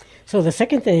amazing. So the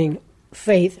second thing,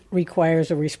 faith requires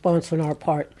a response on our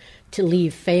part to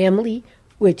leave family,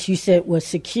 which you said was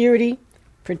security,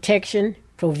 protection,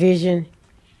 provision,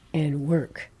 and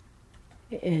work.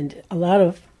 And a lot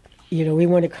of, you know, we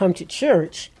want to come to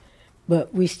church,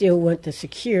 but we still want the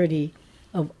security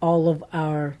of all of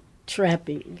our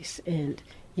trappings and,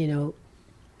 you know,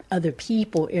 other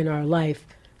people in our life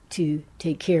to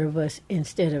take care of us,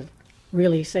 instead of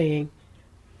really saying,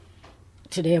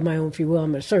 today on my own free will,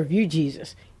 I'm going to serve you,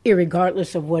 Jesus,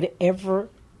 irregardless of whatever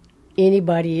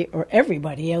anybody or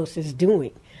everybody else is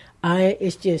doing.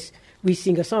 It's just, we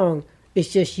sing a song,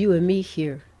 it's just you and me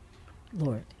here,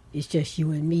 Lord. It's just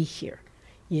you and me here,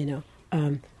 you know.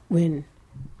 And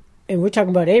we're talking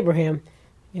about Abraham,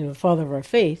 you know, the father of our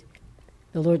faith.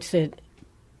 The Lord said,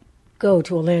 go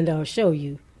to a land I'll show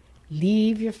you.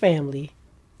 Leave your family,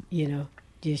 you know,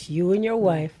 just you and your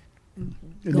wife.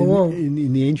 Go on.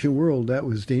 In the ancient world, that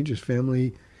was dangerous.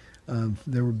 Family,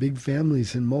 there were big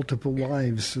families and multiple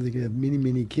wives, so they could have many,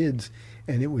 many kids.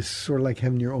 And it was sort of like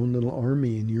having your own little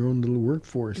army and your own little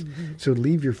workforce. So to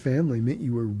leave your family meant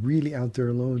you were really out there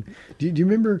alone. Do you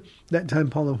remember that time,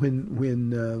 Paula, when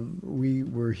we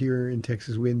were here in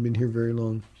Texas? We hadn't been here very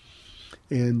long.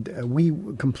 And we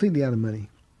were completely out of money.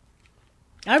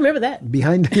 I remember that.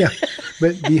 Behind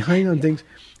on things.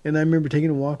 And I remember taking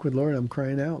a walk with Lord. I'm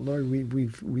crying out, Lord,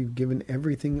 we've given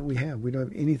everything that we have. We don't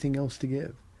have anything else to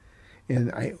give.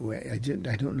 And I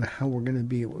don't know how we're going to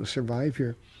be able to survive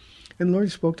here. And the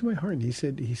Lord spoke to my heart, and He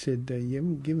said, you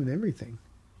haven't given everything.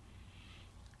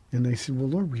 And I said, well,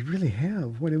 Lord, we really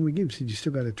have. What did we give? He said, you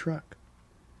still got a truck.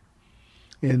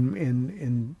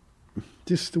 And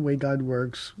just the way God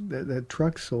works, that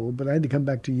truck sold, but I had to come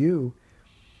back to you,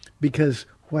 because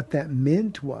what that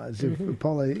meant was, if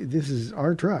Paula, this is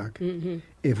our truck.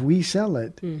 If we sell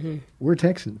it, we're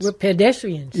Texans. We're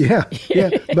pedestrians. Yeah.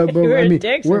 But I mean,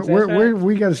 Texans,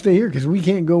 we got to stay here because we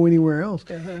can't go anywhere else.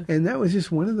 And that was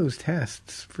just one of those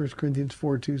tests. 1 Corinthians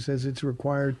 4:2 says it's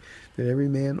required that every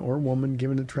man or woman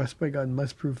given a trust by God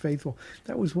must prove faithful.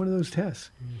 That was one of those tests.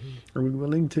 Are we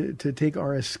willing to take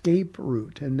our escape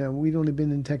route? And now we'd only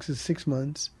been in Texas 6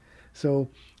 months, so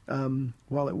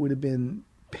while it would have been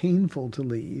painful to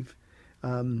leave,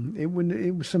 it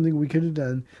was something we could have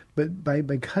done, but by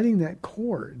cutting that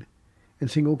cord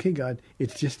and saying, okay, God,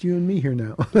 it's just you and me here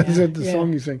now. That's what the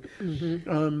song you sing.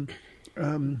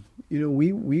 You know,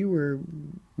 we were,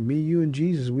 me, you, and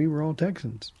Jesus, we were all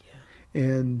Texans.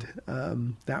 And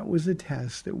that was the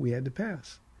test that we had to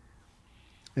pass.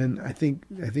 And I think,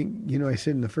 you know, I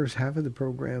said in the first half of the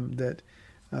program that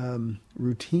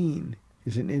routine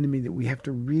is an enemy that we have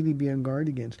to really be on guard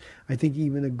against. I think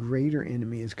even a greater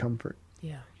enemy is comfort.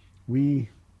 Yeah. We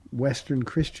Western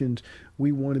Christians,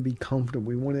 we want to be comfortable.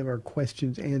 We want to have our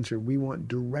questions answered. We want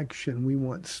direction. We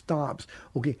want stops.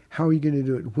 Okay, how are you going to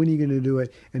do it? When are you going to do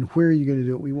it? And where are you going to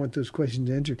do it? We want those questions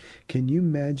answered. Can you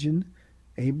imagine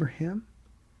Abraham,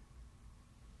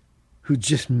 who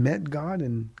just met God,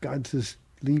 and God says,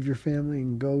 leave your family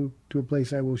and go to a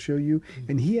place I will show you?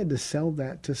 Mm-hmm. And he had to sell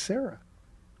that to Sarah.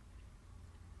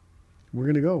 We're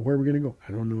going to go. Where are we going to go?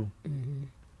 I don't know. Mm-hmm.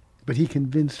 But he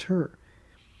convinced her.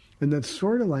 And that's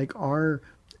sort of like our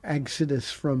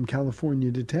exodus from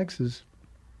California to Texas.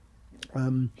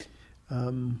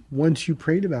 Once you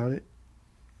prayed about it,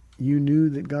 you knew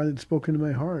that God had spoken to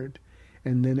my heart.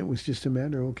 And then it was just a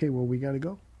matter of, okay, well, we got to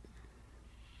go.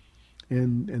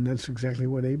 And that's exactly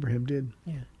what Abraham did.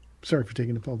 Yeah. Sorry for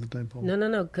taking up all the time, Paul.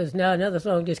 No, because now another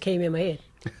song just came in my head.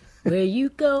 Where you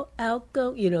go, I'll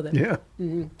go. You know that. Yeah.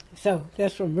 Mm-hmm. So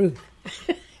that's from Ruth.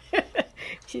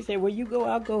 She said, where you go,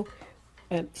 I'll go.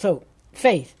 So,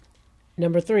 faith.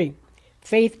 Number 3.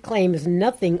 Faith claims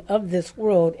nothing of this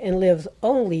world and lives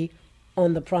only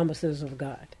on the promises of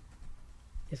God.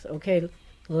 It's okay. The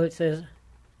Lord says,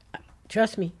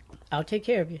 trust me, I'll take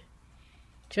care of you.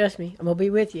 Trust me, I'm going to be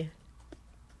with you.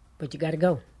 But you got to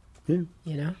go. Yeah.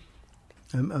 You know?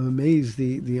 I'm amazed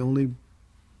the only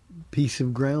piece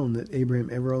of ground that Abraham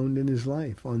ever owned in his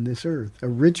life on this earth, a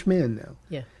rich man now.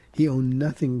 Yeah. He owned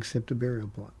nothing except a burial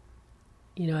plot.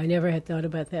 You know, I never had thought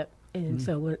about that. And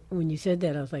so when you said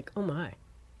that, I was like, oh, my.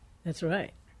 That's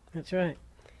right. That's right.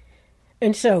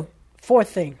 And so, fourth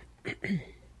thing,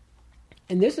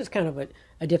 and this is kind of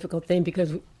a difficult thing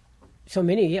because so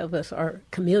many of us are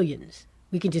chameleons.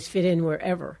 We can just fit in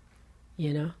wherever,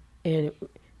 you know. And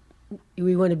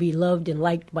we want to be loved and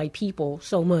liked by people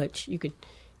so much. You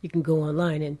can go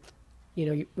online and, you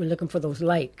know, we're looking for those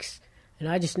likes. And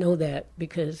I just know that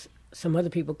because some other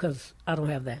people, because I don't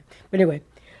have that. But anyway,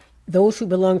 those who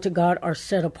belong to God are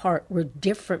set apart. We're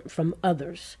different from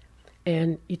others.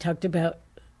 And you talked about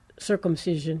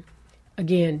circumcision.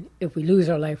 Again, if we lose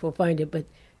our life, we'll find it. But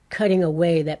cutting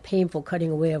away, that painful cutting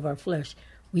away of our flesh,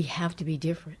 we have to be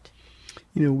different.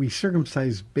 You know, we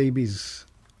circumcise babies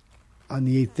on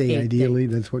the 8th day, ideally.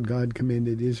 That's what God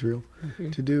commanded Israel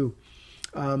to do.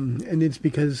 And it's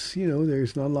because, you know,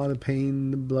 there's not a lot of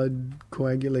pain. The blood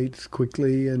coagulates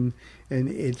quickly, and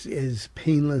it's as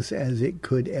painless as it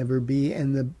could ever be.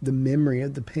 And the memory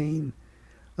of the pain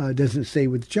doesn't stay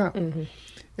with the child. Mm-hmm.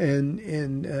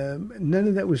 And none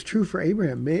of that was true for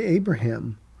Abraham.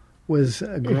 Abraham was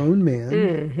a grown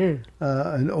man,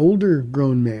 an older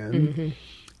grown man,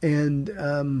 and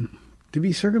to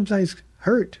be circumcised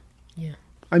hurt. Yeah,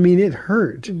 I mean, it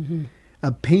hurt.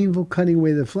 A painful cutting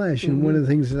away of the flesh. And one of the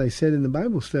things that I said in the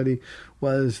Bible study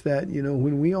was that, you know,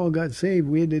 when we all got saved,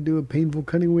 we had to do a painful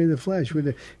cutting away of the flesh. We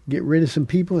had to get rid of some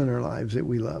people in our lives that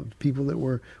we loved, people that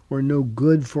were no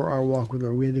good for our walk with the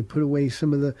Lord. We had to put away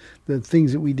some of the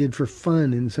things that we did for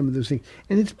fun and some of those things.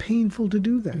 And it's painful to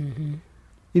do that.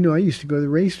 You know, I used to go to the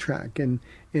racetrack, and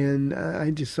I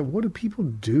just said, what do people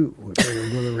do when they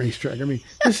go to the racetrack? I mean,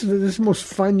 this is the most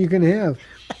fun you can have.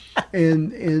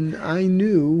 And I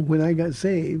knew when I got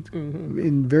saved,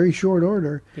 in very short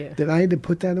order, that I had to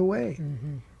put that away.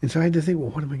 And so I had to think,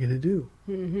 well, what am I going to do?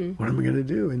 What am I going to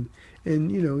do?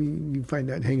 And you know, you find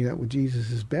out hanging out with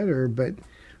Jesus is better, but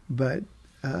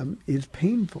it's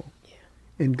painful.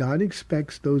 And God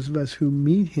expects those of us who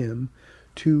meet him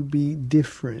to be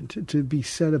different, to be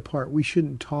set apart. We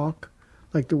shouldn't talk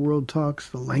like the world talks,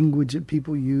 the language that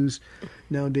people use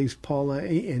nowadays, Paula,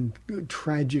 and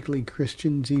tragically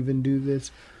Christians even do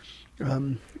this.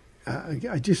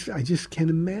 I just can't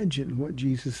imagine what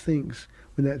Jesus thinks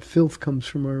when that filth comes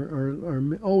from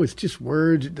our oh, it's just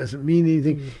words, it doesn't mean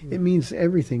anything. It means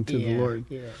everything to the Lord.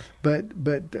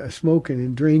 But smoking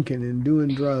and drinking and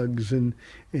doing drugs and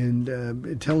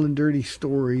telling dirty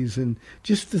stories and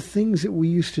just the things that we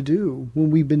used to do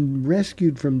when we've been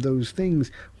rescued from those things,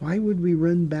 why would we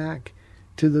run back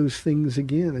to those things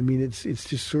again? I mean, it's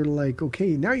just sort of like,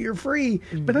 okay, now you're free,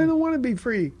 but I don't want to be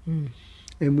free.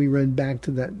 And we run back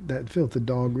to that filth. The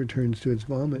dog returns to its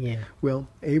vomit. Well,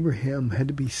 Abraham had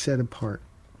to be set apart.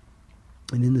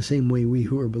 And in the same way, we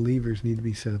who are believers need to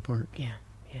be set apart. Yeah.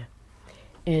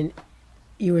 And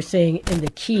you were saying, and the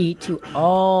key to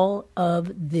all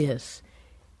of this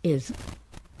is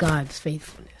God's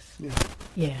faithfulness.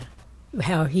 Yeah.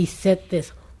 How he set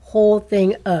this whole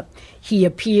thing up. He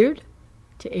appeared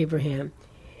to Abraham.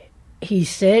 He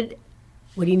said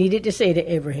what he needed to say to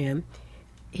Abraham.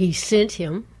 He sent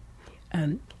him.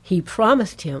 He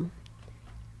promised him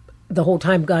the whole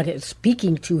time God is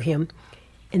speaking to him,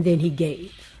 and then he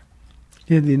gave.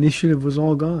 Yeah, the initiative was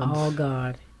all God's. All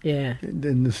God. Yeah.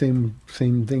 And the same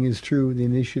thing is true. The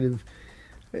initiative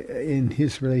in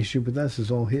his relationship with us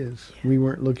is all his. We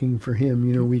weren't looking for him.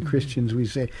 You know, we Christians, we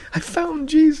say, I found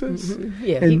Jesus.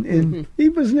 Yeah, and he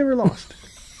was never lost.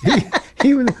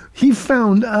 He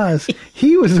found us.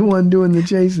 He was the one doing the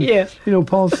chasing. Yeah. You know,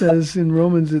 Paul says in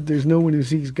Romans that there's no one who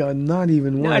seeks God, not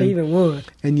even one. Not even one.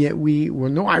 And yet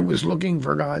no, I was looking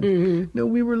for God. No,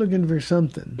 we were looking for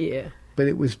something. Yeah. But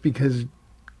it was because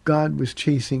God was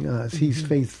chasing us. He's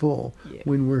faithful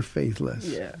when we're faithless.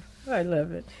 Yeah, I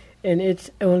love it. And it's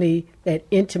only that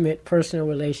intimate, personal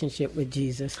relationship with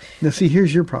Jesus. Now, see,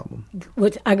 here's your problem.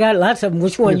 Which I got lots of them.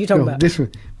 Which one you talking about? This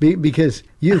one. Because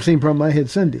you have the same problem I had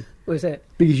Sunday. What's that?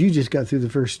 Because you just got through the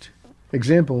first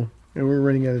example, and we're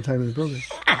running out of time in the program.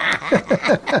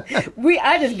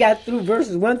 I just got through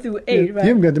verses 1 through 8, right? You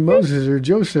haven't got to Moses or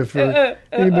Joseph or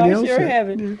anybody else. I sure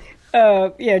haven't.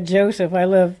 Joseph. I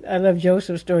love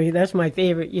Joseph's story. That's my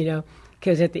favorite, you know,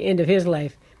 because at the end of his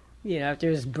life, you know, after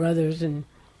his brothers and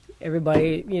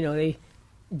everybody, you know, they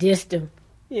dissed him.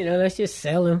 You know, let's just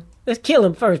sell him. Let's kill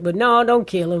him first. But no, don't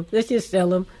kill him. Let's just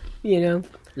sell him. You know,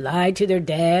 lied to their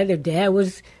dad. Their dad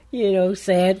was, you know,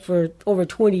 sad for over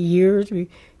 20 years. You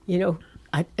know,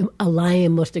 a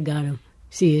lion must have got him.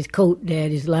 See, his coat,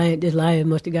 Dad, this lion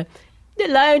must have got him. They're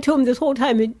lying to him this whole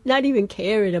time and not even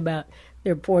caring about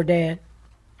their poor dad.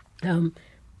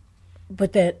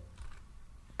 But that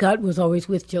God was always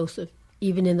with Joseph,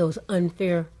 even in those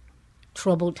unfair,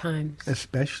 troubled times.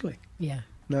 Especially. Yeah.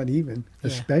 Not even.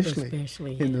 Yeah, especially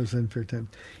in those unfair times.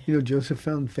 You know, Joseph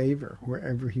found favor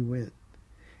wherever he went.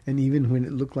 And even when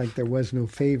it looked like there was no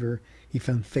favor, he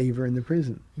found favor in the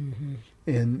prison. Mm-hmm.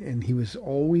 And he was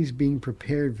always being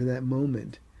prepared for that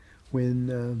moment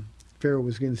when Pharaoh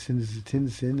was going to send his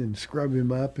attendants in and scrub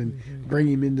him up and bring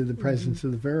him into the presence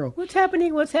of the Pharaoh. What's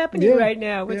happening right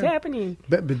now? What's happening?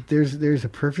 But there's a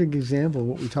perfect example of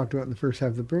what we talked about in the first half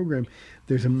of the program.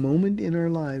 There's a moment in our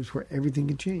lives where everything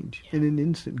can change in an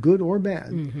instant, good or bad.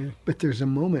 Mm-hmm. But there's a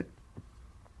moment.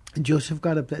 And Joseph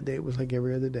got up that day. It was like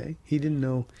every other day. He didn't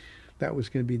know that was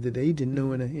going to be the day. He didn't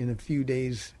know in a few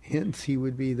days hence he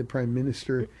would be the prime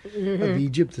minister of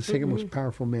Egypt, the second most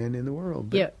powerful man in the world.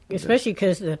 But, especially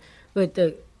because the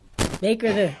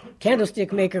maker, the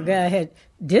candlestick maker guy had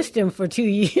dissed him for 2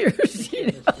 years.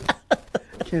 You know?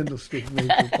 Candlestick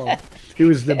maker, Paul. He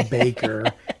was the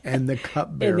baker and the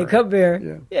cupbearer. And the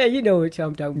cupbearer. Yeah, you know what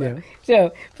I'm talking about. Yeah.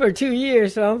 So for 2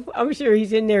 years, so I'm sure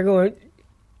he's in there going,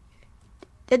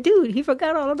 that dude, he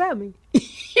forgot all about me.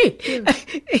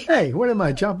 Hey, what am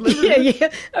I, chopped liver?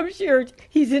 Yeah. I'm sure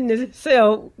he's in the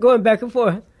cell going back and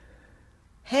forth.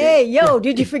 Hey,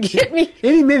 did you forget me?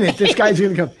 Any minute, this guy's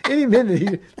going to come. Any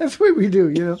minute. That's what we do,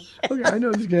 you know. Okay, I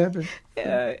know this is going to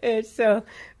happen. And so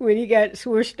when he got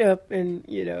swooshed up and,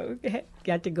 you know,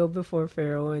 got to go before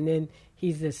Pharaoh, and then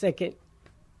he's the second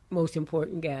most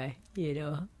important guy, you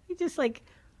know. He's just like,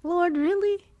 Lord,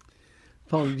 really?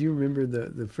 Paul, do you remember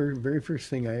the very first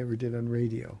thing I ever did on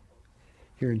radio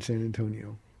here in San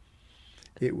Antonio?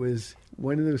 It was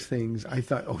one of those things I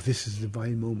thought, this is a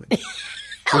divine moment.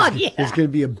 There's going to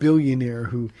be a billionaire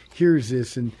who hears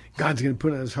this, and God's going to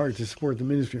put on his heart to support the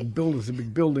ministry and build us a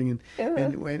big building.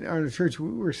 And our church,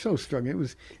 we were so struggling.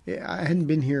 I hadn't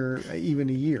been here even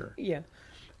a year. Yeah.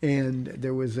 And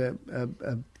there was a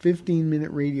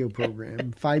 15-minute radio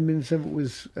program. 5 minutes of it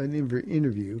was an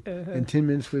interview, and 10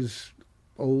 minutes was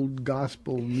old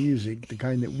gospel music, the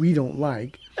kind that we don't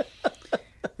like.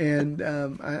 And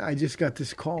I just got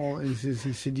this call, and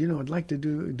he said, I'd like to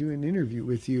do an interview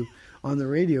with you on the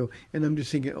radio. And I'm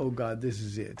just thinking, oh, God, this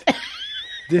is it.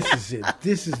 This is it.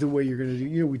 This is the way you're going to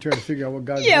do. We try to figure out what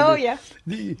God's going to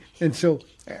do. Yeah. And so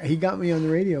he got me on the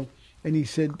radio, and he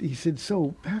said,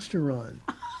 so, Pastor Ron,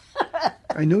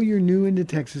 I know you're new into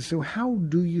Texas, so how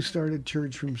do you start a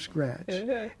church from scratch?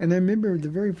 And I remember the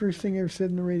very first thing I ever said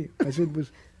in the radio, I said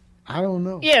I don't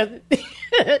know. Yeah,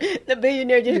 the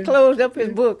billionaire just closed up his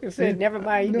book and said, never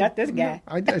mind, not this guy.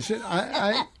 I said,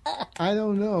 I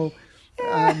don't know.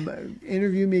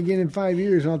 Interview me again in 5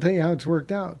 years, and I'll tell you how it's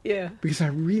worked out. Yeah. Because I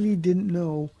really didn't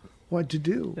know what to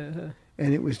do.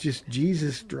 And it was just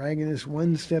Jesus dragging us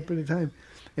one step at a time.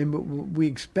 And but we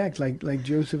expect, like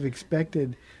Joseph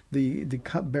expected the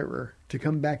cupbearer to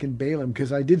come back and bail him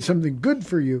because I did something good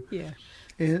for you. Yeah.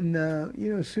 And,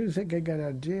 as soon as that guy got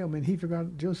out of jail, he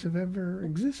forgot Joseph ever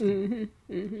existed.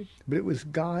 But it was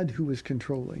God who was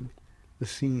controlling the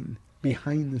scene,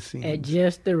 behind the scenes. At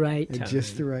just the right time. At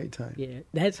just the right time. Yeah,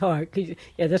 that's hard. 'Cause,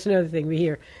 that's another thing we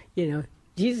hear.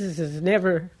 Jesus is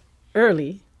never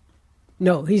early.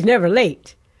 No, he's never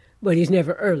late, but he's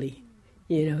never early.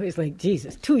 It's like,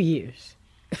 Jesus, 2 years.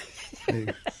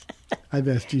 Hey, I've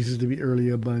asked Jesus to be early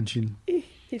a bunch, and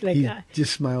He's like, he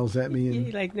just smiles at me he's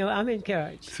and like, no, I'm in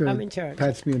charge. sort of I'm in charge.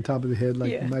 pats me on top of the head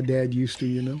like my dad used to,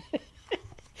 you know.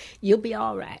 You'll be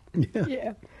all right.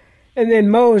 Yeah. And then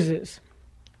Moses.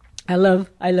 I love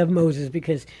Moses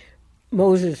because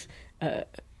Moses,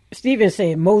 Stephen's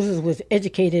saying Moses was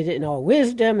educated in all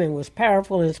wisdom and was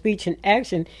powerful in speech and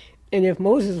action. And if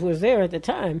Moses was there at the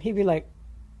time, he'd be like,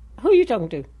 who are you talking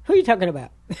to? Who are you talking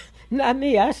about? Not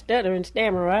me. I stutter and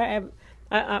stammer.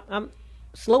 I'm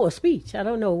slow of speech. I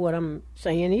don't know what I'm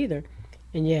saying either.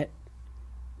 And yet,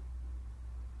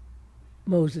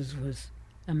 Moses was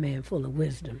a man full of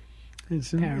wisdom.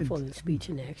 It's powerful in speech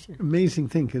and action. Amazing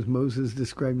thing, because Moses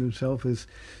described himself as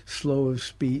slow of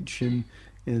speech and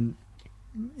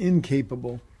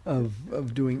incapable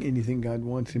of doing anything God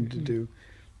wants him to do.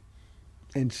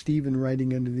 And Stephen,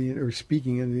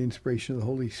 speaking under the inspiration of the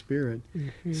Holy Spirit,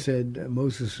 said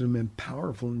Moses was a man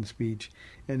powerful in speech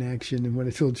and action. And what I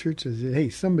told church, I said, hey,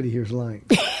 somebody here's lying.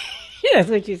 That's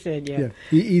what you said, yeah.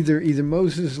 Either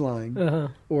Moses is lying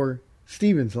or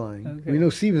Stephen's lying. Okay. We know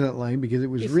Stephen's not lying because it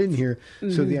was written here.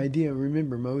 So the idea,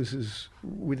 remember, Moses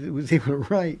was able to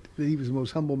write that he was the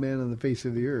most humble man on the face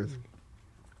of the earth.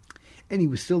 And he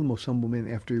was still the most humble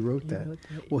man after he wrote that.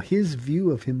 Well, his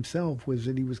view of himself was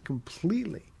that he was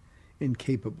completely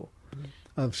incapable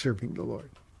of serving the Lord.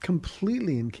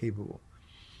 Completely incapable.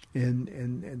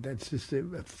 And that's just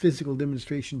a physical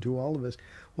demonstration to all of us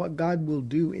what God will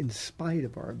do in spite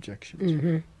of our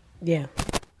objections. Yeah,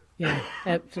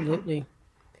 absolutely.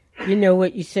 You know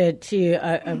what you said, too,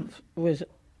 I was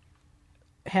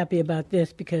happy about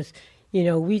this because,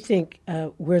 we think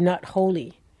we're not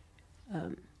holy.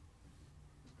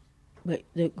 But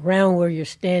the ground where you're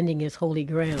standing is holy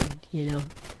ground,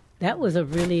 That was a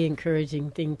really encouraging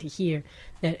thing to hear,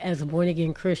 that as a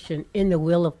born-again Christian, in the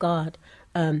will of God,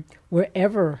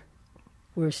 wherever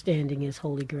we're standing is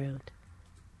holy ground.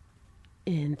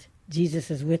 And Jesus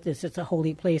is with us. It's a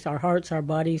holy place. Our hearts, our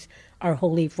bodies are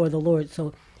holy for the Lord.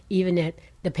 So even at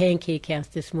the pancake house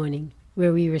this morning,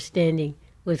 where we were standing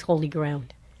was holy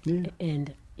ground. Yeah.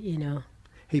 And,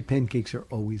 Hey, pancakes are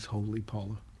always holy,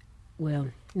 Paula. Well,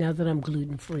 now that I'm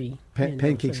gluten-free.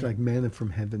 Pancakes are like manna from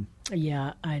heaven.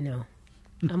 Yeah, I know.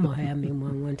 I'm going to have me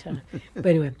one time. But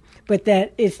anyway,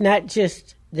 that it's not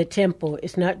just the temple.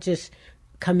 It's not just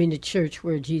coming to church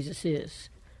where Jesus is.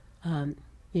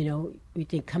 We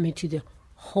think coming to the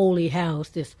holy house,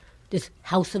 this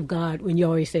house of God, when you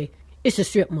always say, it's a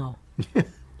strip mall.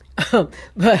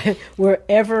 But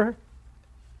wherever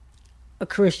a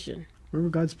Christian. Wherever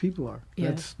God's people are.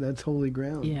 Yeah. That's holy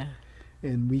ground. Yeah.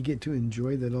 And we get to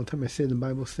enjoy that all the time. I said in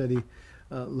Bible study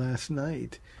last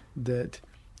night that,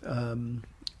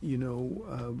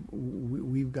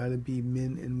 we've got to be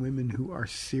men and women who are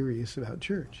serious about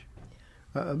church.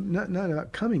 Not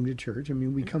about coming to church. I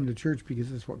mean, we come to church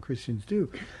because that's what Christians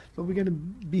do. But we got to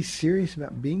be serious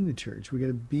about being the church. We got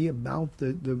to be about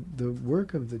the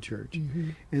work of the church.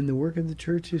 And the work of the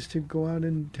church is to go out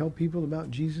and tell people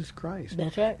about Jesus Christ.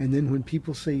 That's right. And then when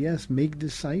people say yes, make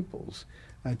disciples.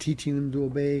 Teaching them to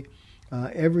obey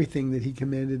everything that he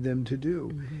commanded them to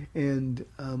do. And,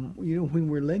 when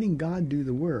we're letting God do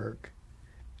the work,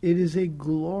 it is a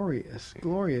glorious,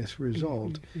 glorious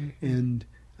result. And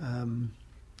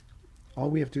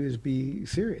all we have to do is be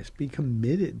serious, be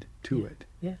committed to it.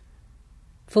 Yeah.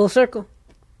 Full circle.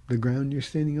 The ground you're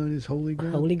standing on is holy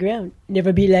ground. Holy ground.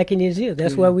 Never be lacking in zeal.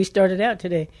 That's why we started out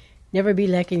today. Never be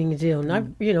lacking in zeal.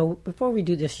 And before we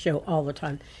do this show all the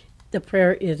time, the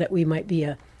prayer is that we might be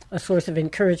a source of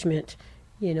encouragement.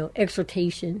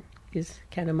 Exhortation is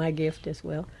kind of my gift as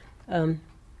well. The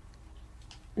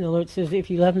Lord says, if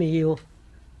you love me, you'll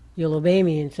obey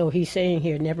me. And so he's saying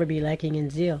here, never be lacking in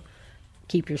zeal.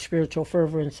 Keep your spiritual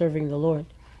fervor in serving the Lord.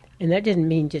 And that didn't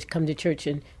mean just come to church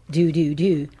and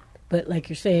do. But like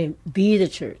you're saying, be the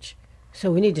church.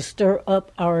 So we need to stir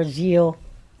up our zeal,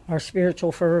 our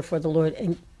spiritual fervor for the Lord,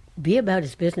 and be about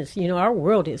his business. Our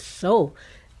world is so,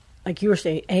 like you were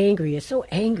saying, angry. It's so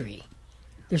angry.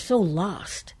 They're so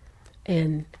lost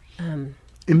and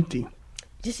empty.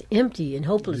 Just empty and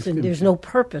hopeless. And there's no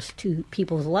purpose to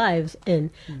people's lives. And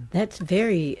that's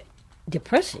very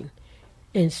depressing.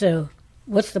 And so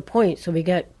what's the point? So we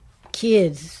got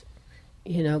kids,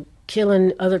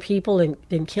 killing other people and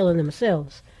then killing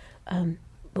themselves.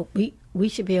 But we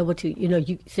should be able to,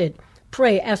 you said,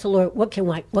 pray, ask the Lord, what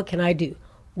can I do?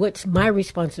 What's my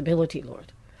responsibility,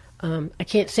 Lord? I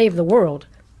can't save the world,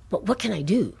 but what can I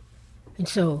do? And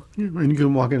so... and you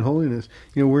can walk in holiness.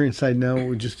 We're inside now.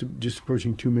 We're just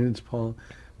approaching 2 minutes, Paul.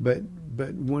 But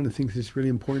one of the things that's really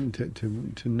important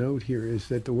to note here is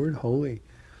that the word holy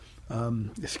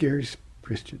scares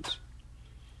Christians.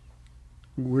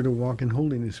 We're to walk in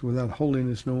holiness. Without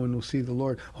holiness, no one will see the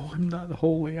Lord. Oh, I'm not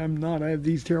holy. I'm not. I have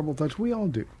these terrible thoughts. We all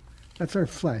do. That's our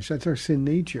flesh. That's our sin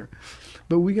nature.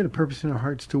 But we got a purpose in our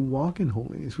hearts to walk in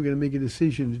holiness. We got to make a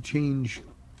decision to change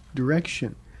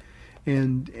direction.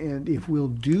 And if we'll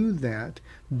do that,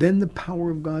 then the power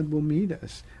of God will meet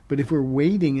us. But if we're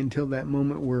waiting until that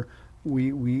moment where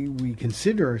we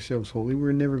consider ourselves holy,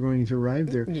 we're never going to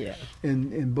arrive there. Yeah.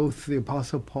 And both the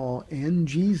Apostle Paul and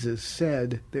Jesus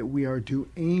said that we are to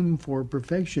aim for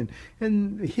perfection.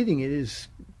 And hitting it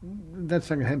that's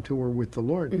not going to happen until we're with the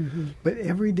Lord. Mm-hmm. But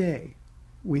every day,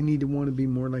 we need to want to be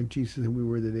more like Jesus than we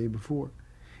were the day before.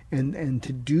 And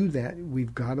to do that,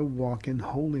 we've got to walk in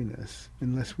holiness.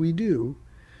 Unless we do,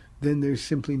 then there's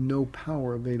simply no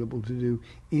power available to do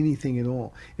anything at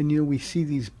all. And, we see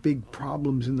these big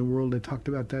problems in the world. I talked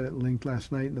about that at length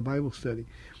last night in the Bible study.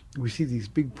 We see these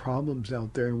big problems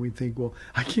out there, and we think, well,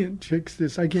 I can't fix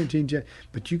this. I can't change that.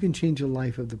 But you can change the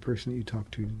life of the person that you talk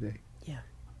to today. Yeah.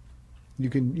 You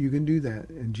can do that,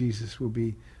 and Jesus will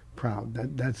be proud.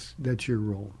 That's your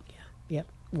role. Yeah. Yep.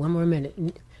 One more minute.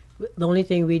 The only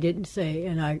thing we didn't say,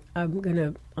 and I'm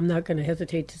not gonna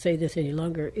hesitate to say this any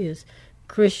longer, is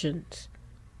Christians,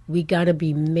 we got to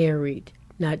be married,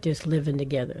 not just living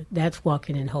together. That's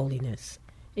walking in holiness.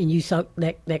 And you saw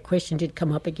that question did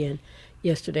come up again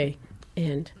yesterday.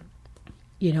 And,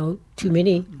 too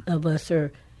many of us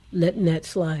are letting that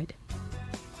slide.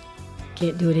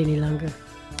 Can't do it any longer.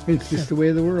 It's just the way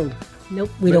of the world. Nope,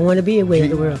 we don't want to be a way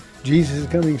of the world. Jesus is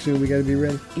coming soon. We got to be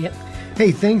ready. Yep.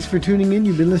 Hey, thanks for tuning in.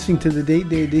 You've been listening to the Date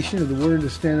Day edition of the Word to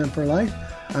Stand Up for Life.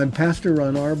 I'm Pastor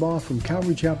Ron Arbaugh from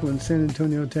Calvary Chapel in San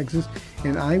Antonio, Texas,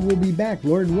 and I will be back,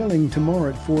 Lord willing,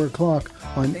 tomorrow at 4 o'clock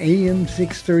on AM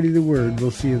 630 The Word.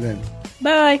 We'll see you then.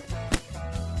 Bye.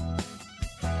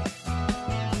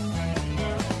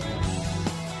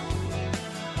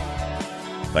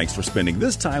 Thanks for spending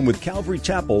this time with Calvary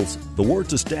Chapel's The Word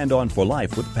to Stand On for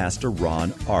Life with Pastor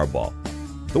Ron Arbaugh.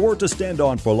 The Word to Stand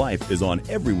On for Life is on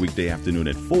every weekday afternoon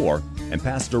at 4, and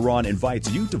Pastor Ron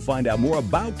invites you to find out more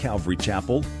about Calvary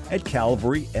Chapel at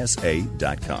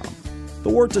calvarysa.com. The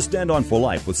Word to Stand On for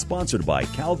Life was sponsored by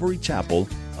Calvary Chapel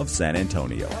of San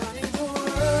Antonio.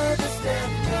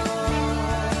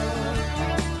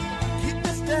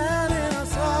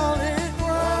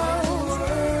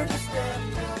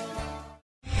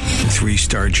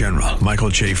 Three-star General Michael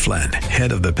J. Flynn,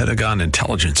 head of the Pentagon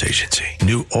Intelligence Agency,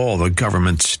 knew all the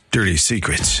government's dirty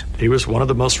secrets. He was one of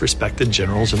the most respected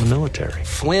generals in the military.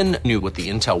 Flynn knew what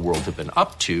the intel world had been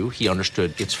up to. He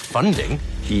understood its funding.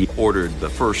 He ordered the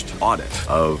first audit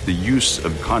of the use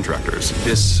of contractors.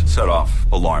 This set off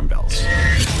alarm bells.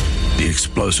 The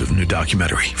explosive new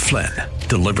documentary, Flynn,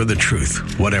 Deliver the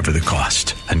Truth, Whatever the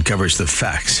Cost, uncovers the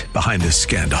facts behind this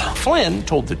scandal. Flynn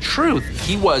told the truth.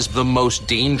 He was the most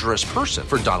dangerous person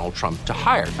for Donald Trump to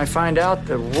hire. I find out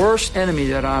the worst enemy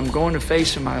that I'm going to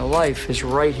face in my life is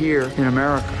right here in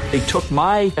America. They took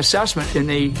my assessment and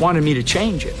they wanted me to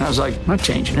change it. And I was like, I'm not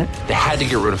changing it. They had to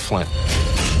get rid of Flynn.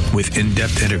 With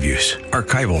in-depth interviews,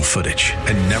 archival footage,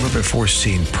 and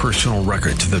never-before-seen personal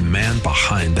records of the man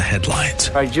behind the headlines.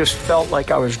 I just felt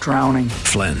like I was drowning.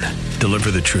 Flynn,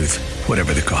 Deliver the Truth,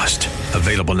 Whatever the Cost.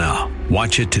 Available now.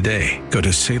 Watch it today. Go to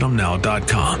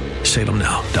salemnow.com.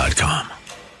 salemnow.com.